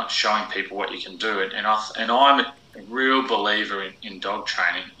you're not showing people what you can do. And I'm a real believer in dog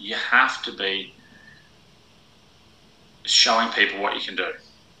training. You have to be showing people what you can do,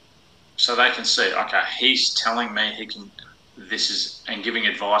 so they can see. Okay, he's telling me he can. And giving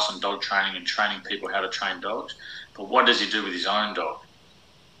advice on dog training and training people how to train dogs. But what does he do with his own dog?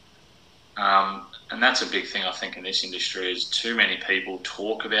 And that's a big thing I think in this industry is too many people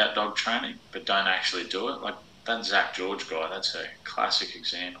talk about dog training but don't actually do it. Like that Zach George guy, that's a classic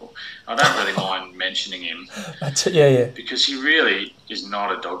example. I don't really mind mentioning him because he really is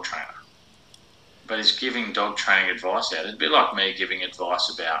not a dog trainer. But he's giving dog training advice out. It's a bit like me giving advice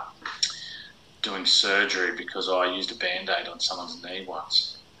about doing surgery because I used a Band-Aid on someone's knee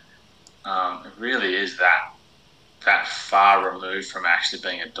once. It really is that far removed from actually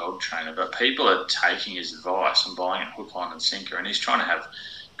being a dog trainer. But people are taking his advice and buying it hook, line and sinker. And he's trying to have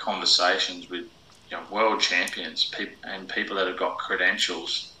conversations with world champions and people that have got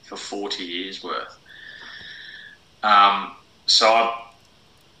credentials for 40 years worth. So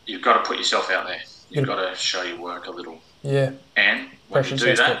you've got to put yourself out there. You've got to show your work a little. Yeah. And when you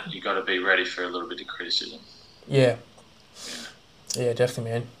do that, you've got to be ready for a little bit of criticism. Yeah,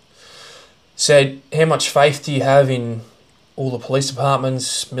 definitely, man. So how much faith do you have in all the police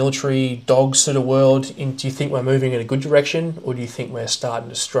departments, military, dogs sort of world? Do you think we're moving in a good direction, or do you think we're starting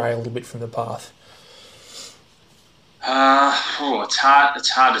to stray a little bit from the path? It's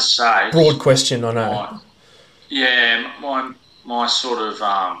hard to say. Broad question, I know. My sort of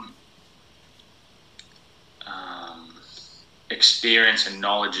experience and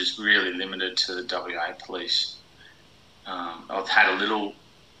knowledge is really limited to the WA police. I've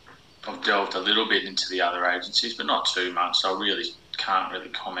delved a little bit into the other agencies, but not too much, so I really can't really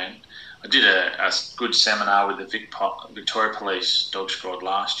comment. I did a good seminar with the Victoria Police Dog Squad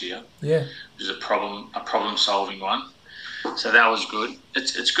last year. Yeah. Which is a problem-solving one. So that was good.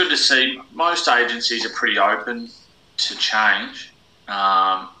 It's good to see most agencies are pretty open to change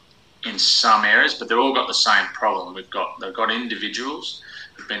in some areas, but they've all got the same problem. They've got individuals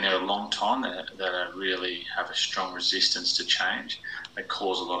who've been there a long time that really have a strong resistance to change. They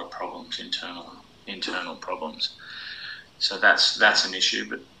cause a lot of problems, internal problems. So that's an issue.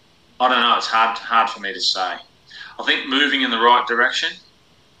 But I don't know. It's hard for me to say. I think moving in the right direction,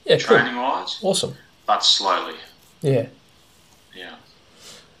 training wise, awesome, but slowly. Yeah. Yeah.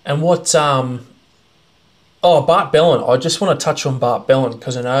 And what? Bart Bellin. I just want to touch on Bart Bellin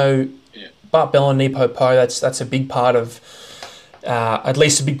because I know Bart Bellin, Nepo Po. That's a big part of, at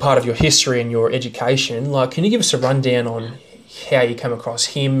least a big part of your history and your education. Like, can you give us a rundown on how you came across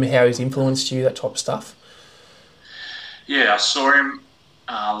him, how he's influenced you, that type of stuff? Yeah, I saw him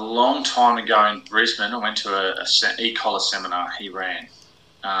a long time ago in Brisbane. I went to a e-collar seminar he ran.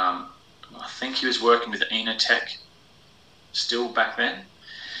 I think he was working with Enotech still back then.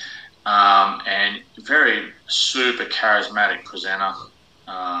 And very super charismatic presenter,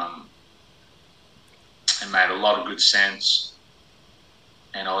 and made a lot of good sense.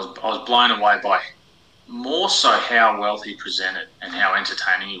 and I was blown away by more so how well he presented and how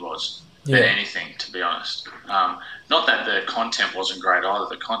entertaining he was than Yeah. anything, to be honest. Not that the content wasn't great either.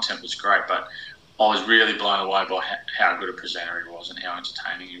 The content was great, but I was really blown away by how good a presenter he was and how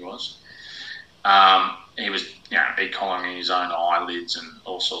entertaining he was. He was, e-collaring his own eyelids and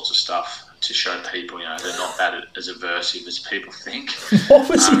all sorts of stuff to show people, they're not that as aversive as people think. What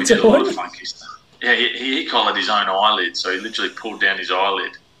was he did a lot doing? of funky stuff. Yeah, he e-collared his own eyelid, so he literally pulled down his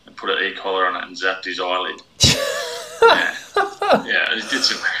eyelid and put an e-collar on it and zapped his eyelid. Yeah, he did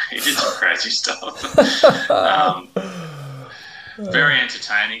some crazy stuff. Very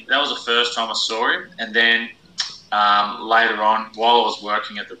entertaining. That was the first time I saw him, and then later on, while I was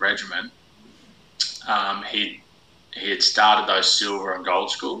working at the regiment, he had started those silver and gold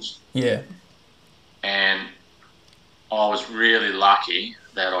schools. Yeah. And I was really lucky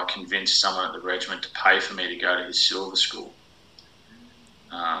that I convinced someone at the regiment to pay for me to go to his silver school,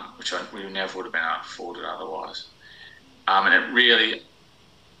 which we never would have been able to afford it otherwise. And it really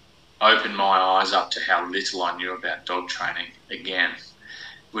opened my eyes up to how little I knew about dog training again,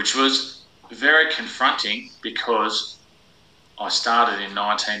 which was very confronting because I started in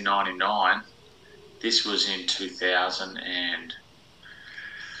 1999. This was in 2000 and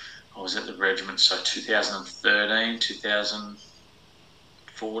I was at the regiment, so 2013,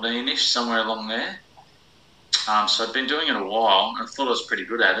 2014-ish, somewhere along there. So I'd been doing it a while and I thought I was pretty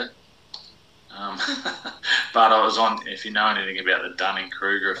good at it. But I was on, if you know anything about the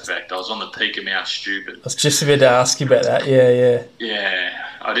Dunning-Kruger effect, I was on the peak of Mount Stupid. I was just about to ask you about that. Yeah. Yeah,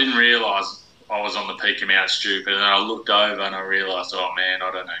 I didn't realise I was on the peak of Mount Stupid, and then I looked over and I realised, oh man,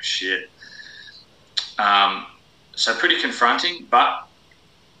 I don't know shit. So pretty confronting, but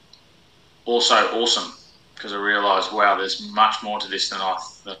also awesome, because I realised, wow, there's much more to this than I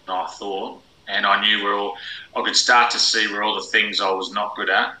thought, and I knew I could start to see where all the things I was not good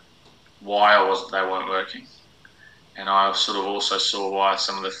at, why they weren't working, and I sort of also saw why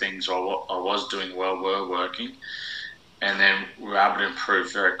some of the things I was doing well were working, and then we were able to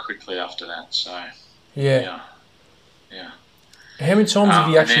improve very quickly after that. So yeah. How many times have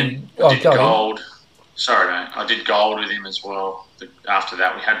you actually? I did gold. Sorry, mate. I did gold with him as well. After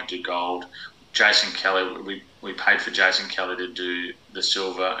that, we had to do gold. Jason Kelly, we paid for Jason Kelly to do the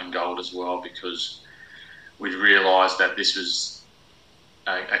silver and gold as well, because we'd realised that this was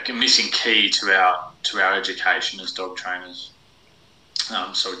a missing key to our education as dog trainers.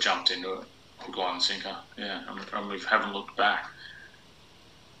 So we jumped into it, hook, line and sinker. Yeah, and we haven't looked back.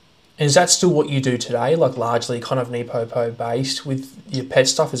 And is that still what you do today, like largely kind of Nipopo based with your pet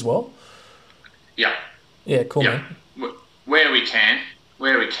stuff as well? Yeah. Yeah, cool, yeah. Man. Where we can.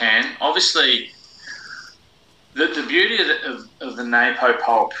 Obviously, the beauty of the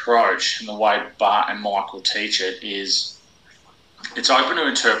Nipopo approach and the way Bart and Michael teach it is it's open to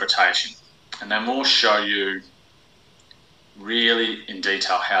interpretation, and they will show you really in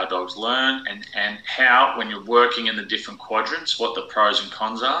detail how dogs learn and how, when you're working in the different quadrants, what the pros and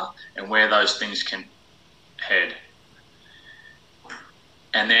cons are and where those things can head.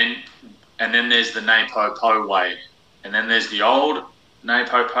 And then there's the Nipopo way, and then there's the old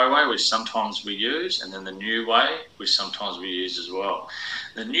Nipopo way, which sometimes we use, and then the new way, which sometimes we use as well.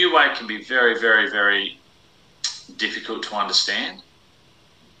 The new way can be very, very, very difficult to understand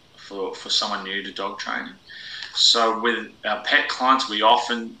for someone new to dog training. So with our pet clients, we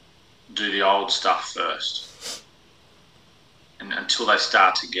often do the old stuff first, and until they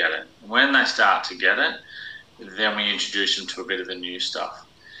start to get it. When they start to get it, then we introduce them to a bit of the new stuff.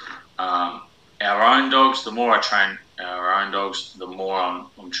 Our own dogs, the more I train our own dogs, the more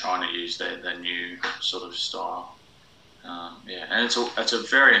I'm trying to use the new sort of style. And it's a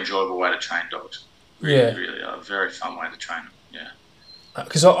very enjoyable way to train dogs. Really a very fun way to train them. Yeah.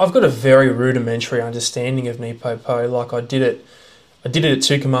 Because I've got a very rudimentary understanding of Nipopo. Like I did it at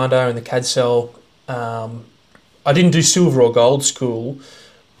Two Commando in the CAD cell. I didn't do silver or gold school,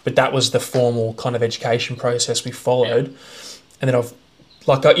 but that was the formal kind of education process we followed. Yeah. And then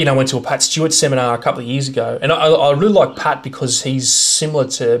went to a Pat Stewart seminar a couple of years ago, and I really like Pat because he's similar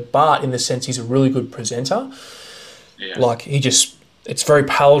to Bart in the sense he's a really good presenter. Yeah. Like it's very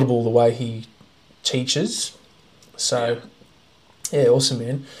palatable the way he teaches. So. Yeah, awesome,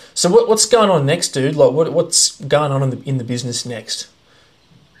 man. So what's going on next, dude? Like, what's going on in the business next?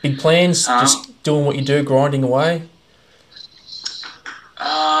 Big plans? Just doing what you do, grinding away?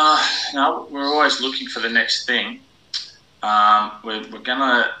 No, we're always looking for the next thing. We're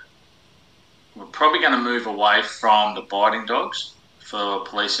probably gonna move away from the biting dogs for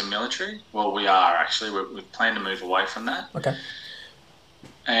police and military. Well, we are actually. We plan to move away from that. Okay.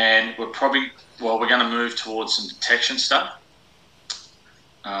 And we're going to move towards some detection stuff.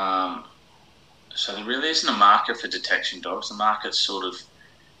 So there really isn't a market for detection dogs. The market's sort of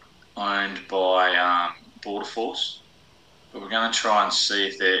owned by Border Force, but we're going to try and see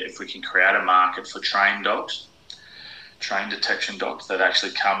if we can create a market for trained dogs, trained detection dogs that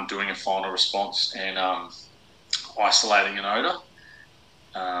actually come doing a final response and isolating an odour.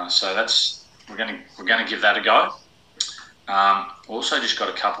 So we're going to give that a go. Also, just got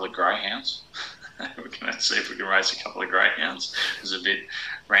a couple of greyhounds. We're going to see if we can raise a couple of greyhounds. It's a bit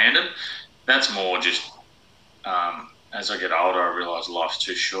random. That's more just as I get older, I realise life's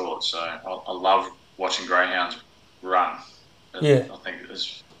too short. So I love watching greyhounds run. Yeah, I think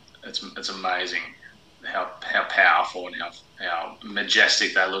it's amazing how powerful and how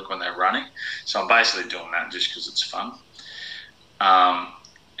majestic they look when they're running. So I'm basically doing that just because it's fun.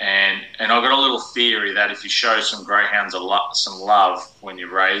 And I've got a little theory that if you show some greyhounds some love when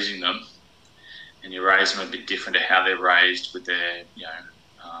you're raising them, and you raise them a bit different to how they're raised with their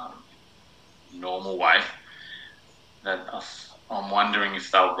normal way, that I'm wondering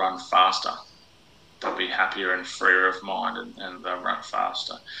if they'll run faster. They'll be happier and freer of mind, and they'll run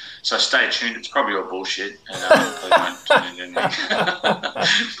faster. So stay tuned. It's probably all bullshit, and please don't tune in anything.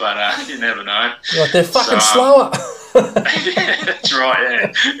 But you never know. Like they're fucking slower. Yeah, that's right.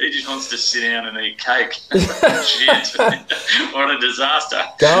 Yeah, he just wants to sit down and eat cake. Shit! What a disaster.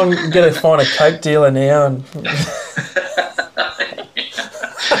 Go and find a coke dealer now, and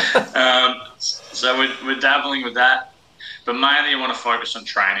so we're dabbling with that, but mainly I want to focus on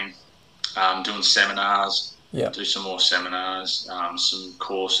training. Doing seminars, do some more seminars, some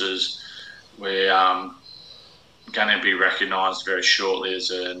courses. We're going to be recognised very shortly as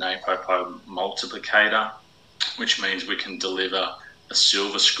a NAPOPO multiplicator, which means we can deliver a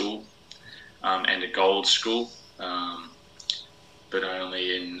silver school and a gold school, but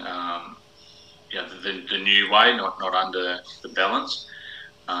only in the new way, not under the balance.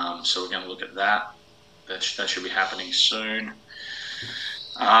 So we're going to look at that. That should be happening soon.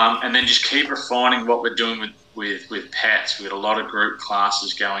 And then just keep refining what we're doing with pets. We've got a lot of group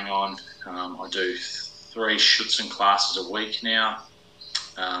classes going on. I do 3 Schutzen classes a week now,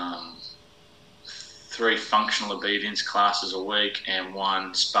 3 functional obedience classes a week, and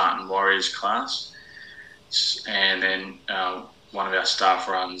 1 Spartan Warriors class. And then one of our staff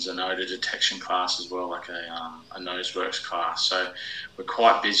runs an odour detection class as well, like a noseworks class. So we're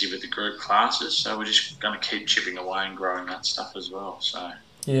quite busy with the group classes. So we're just going to keep chipping away and growing that stuff as well. So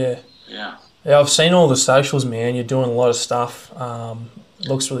yeah, I've seen all the socials, man. You're doing a lot of stuff.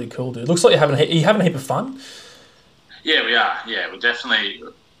 Looks really cool, dude. Looks like you're having a heap of fun. Yeah, we are. Yeah, we're definitely.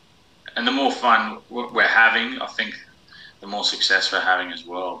 And the more fun we're having, I think, the more success we're having as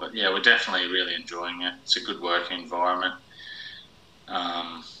well. But yeah, we're definitely really enjoying it. It's a good working environment.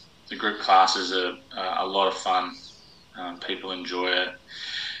 The group classes are a lot of fun. People enjoy it.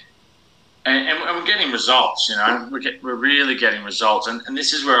 And we're getting results, you know. We're really getting results. And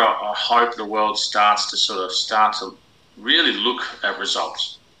this is where I hope the world starts to really look at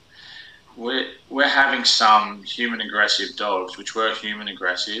results. We're having some human aggressive dogs, which were human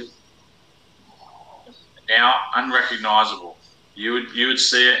aggressive, now unrecognisable. You would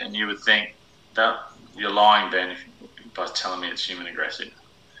see it and you would think that you're lying, Ben, by telling me it's human aggressive.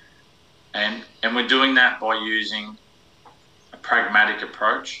 And we're doing that by using a pragmatic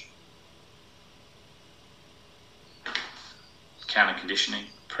approach, counter conditioning,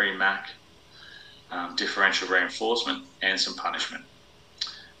 pre-MAC, differential reinforcement, and some punishment.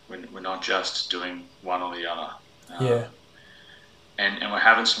 We're not just doing one or the other. And we're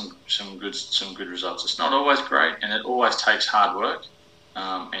having some good results. It's not always great, and it always takes hard work.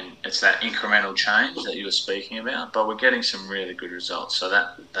 And it's that incremental change that you were speaking about, but we're getting some really good results. So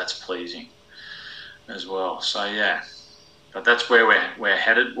that's pleasing as well. So yeah, but that's where we're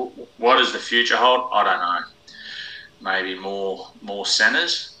headed. What does the future hold? I don't know. Maybe more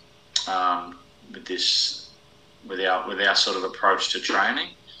centres with our sort of approach to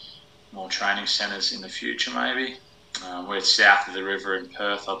training. More training centres in the future, maybe. We're south of the river in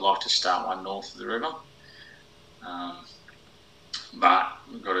Perth. I'd like to start one north of the river. But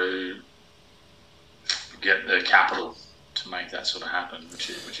we've got to get the capital to make that sort of happen, which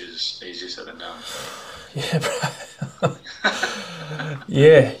is easier said than done. Yeah, bro.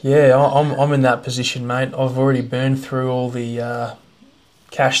 I'm in that position, mate. I've already burned through all the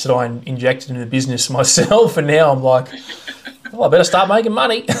cash that I injected into the business myself, and now I'm like, well, I better start making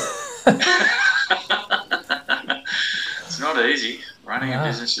money. It's not easy. Running a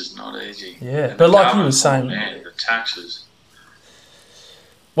business is not easy. Yeah, but like you were saying, the taxes.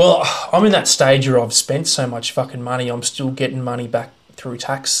 Well, I'm in that stage where I've spent so much fucking money, I'm still getting money back through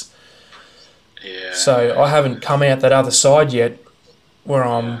tax. Yeah. So I haven't come out that other side yet. where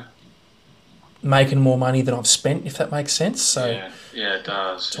I'm making more money than I've spent, if that makes sense. So yeah, it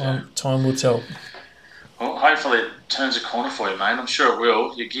does. Time will tell. Well, hopefully it turns a corner for you, mate. I'm sure it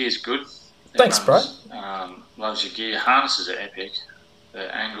will. Your gear's good. Thanks, bro. Loves your gear. Harnesses are epic.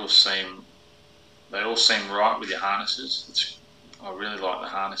 The angles they all seem right with your harnesses. I really like the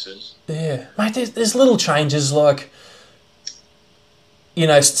harnesses. Yeah, mate. There's little changes like, you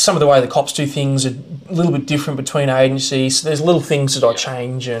know, some of the way the cops do things are a little bit different between agencies. So there's little things that I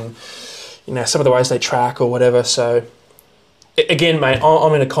change, and you know, some of the ways they track or whatever. So again, mate,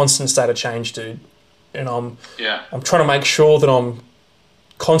 I'm in a constant state of change, dude, and I'm trying to make sure that I'm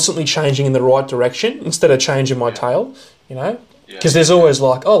constantly changing in the right direction instead of changing my tail, you know, because there's always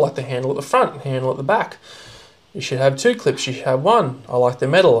like, oh, I like the handle at the front and handle at the back. You should have 2 clips. You should have 1. I like the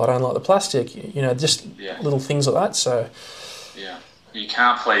metal. I don't like the plastic. You know, just little things like that. So you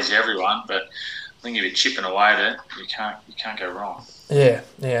can't please everyone, but I think if you're chipping away at it, you can't go wrong. Yeah,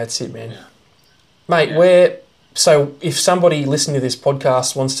 that's it, man. Mate, so if somebody listening to this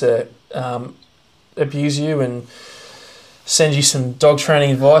podcast wants to abuse you and send you some dog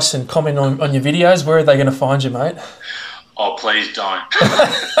training advice and comment on your videos, where are they going to find you, mate? Oh, please don't.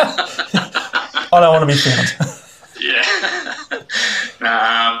 I don't want to be found.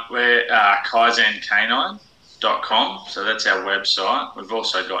 We're kaizencanine.com, so that's our website. We've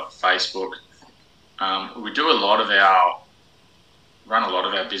also got Facebook. We do run a lot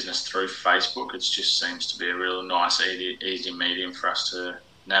of our business through Facebook. It just seems to be a real nice, easy medium for us to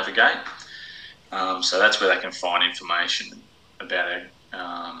navigate. So that's where they can find information about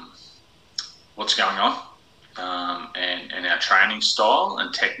what's going on and our training style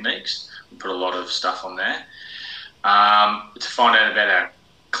and techniques. We put a lot of stuff on there. To find out about our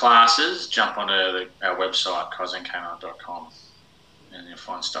classes, jump onto our website, kaizencanine.com, and you'll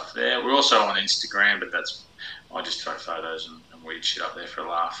find stuff there. We're also on Instagram, but I just throw photos and weird shit up there for a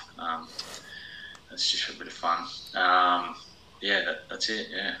laugh. That's just for a bit of fun. That's it,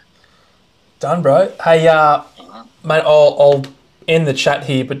 yeah. Done, bro. Hey, mate, I'll end the chat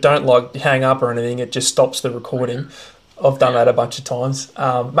here, but don't hang up or anything. It just stops the recording. Okay. I've done that a bunch of times.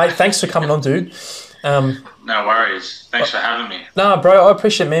 Mate, thanks for coming on, dude. No worries. Thanks for having me. No, bro, I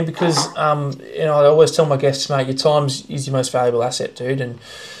appreciate it, man, because I always tell my guests, mate, your time is your most valuable asset, dude, and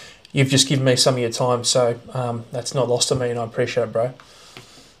you've just given me some of your time, so that's not lost on me, and I appreciate it, bro.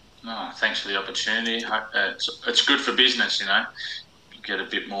 No, thanks for the opportunity. It's good for business, you know. You get a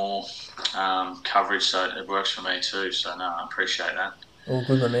bit more coverage, so it works for me too. So no, I appreciate that. All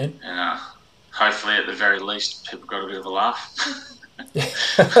good, my man. And hopefully, at the very least, people got a bit of a laugh.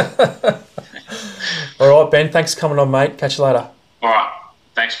 All right, Ben. Thanks for coming on, mate. Catch you later. All right.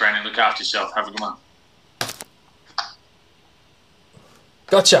 Thanks, Brandon. Look after yourself. Have a good one.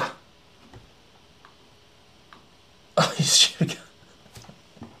 Gotcha. Oh, you stupid.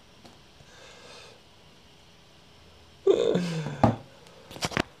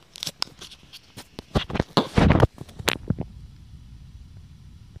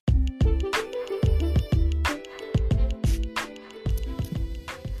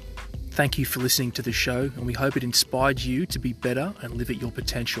 Thank you for listening to the show, and we hope it inspired you to be better and live at your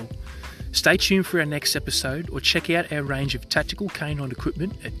potential. Stay tuned for our next episode, or check out our range of tactical canine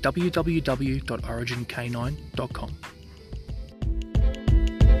equipment at www.origincanine.com.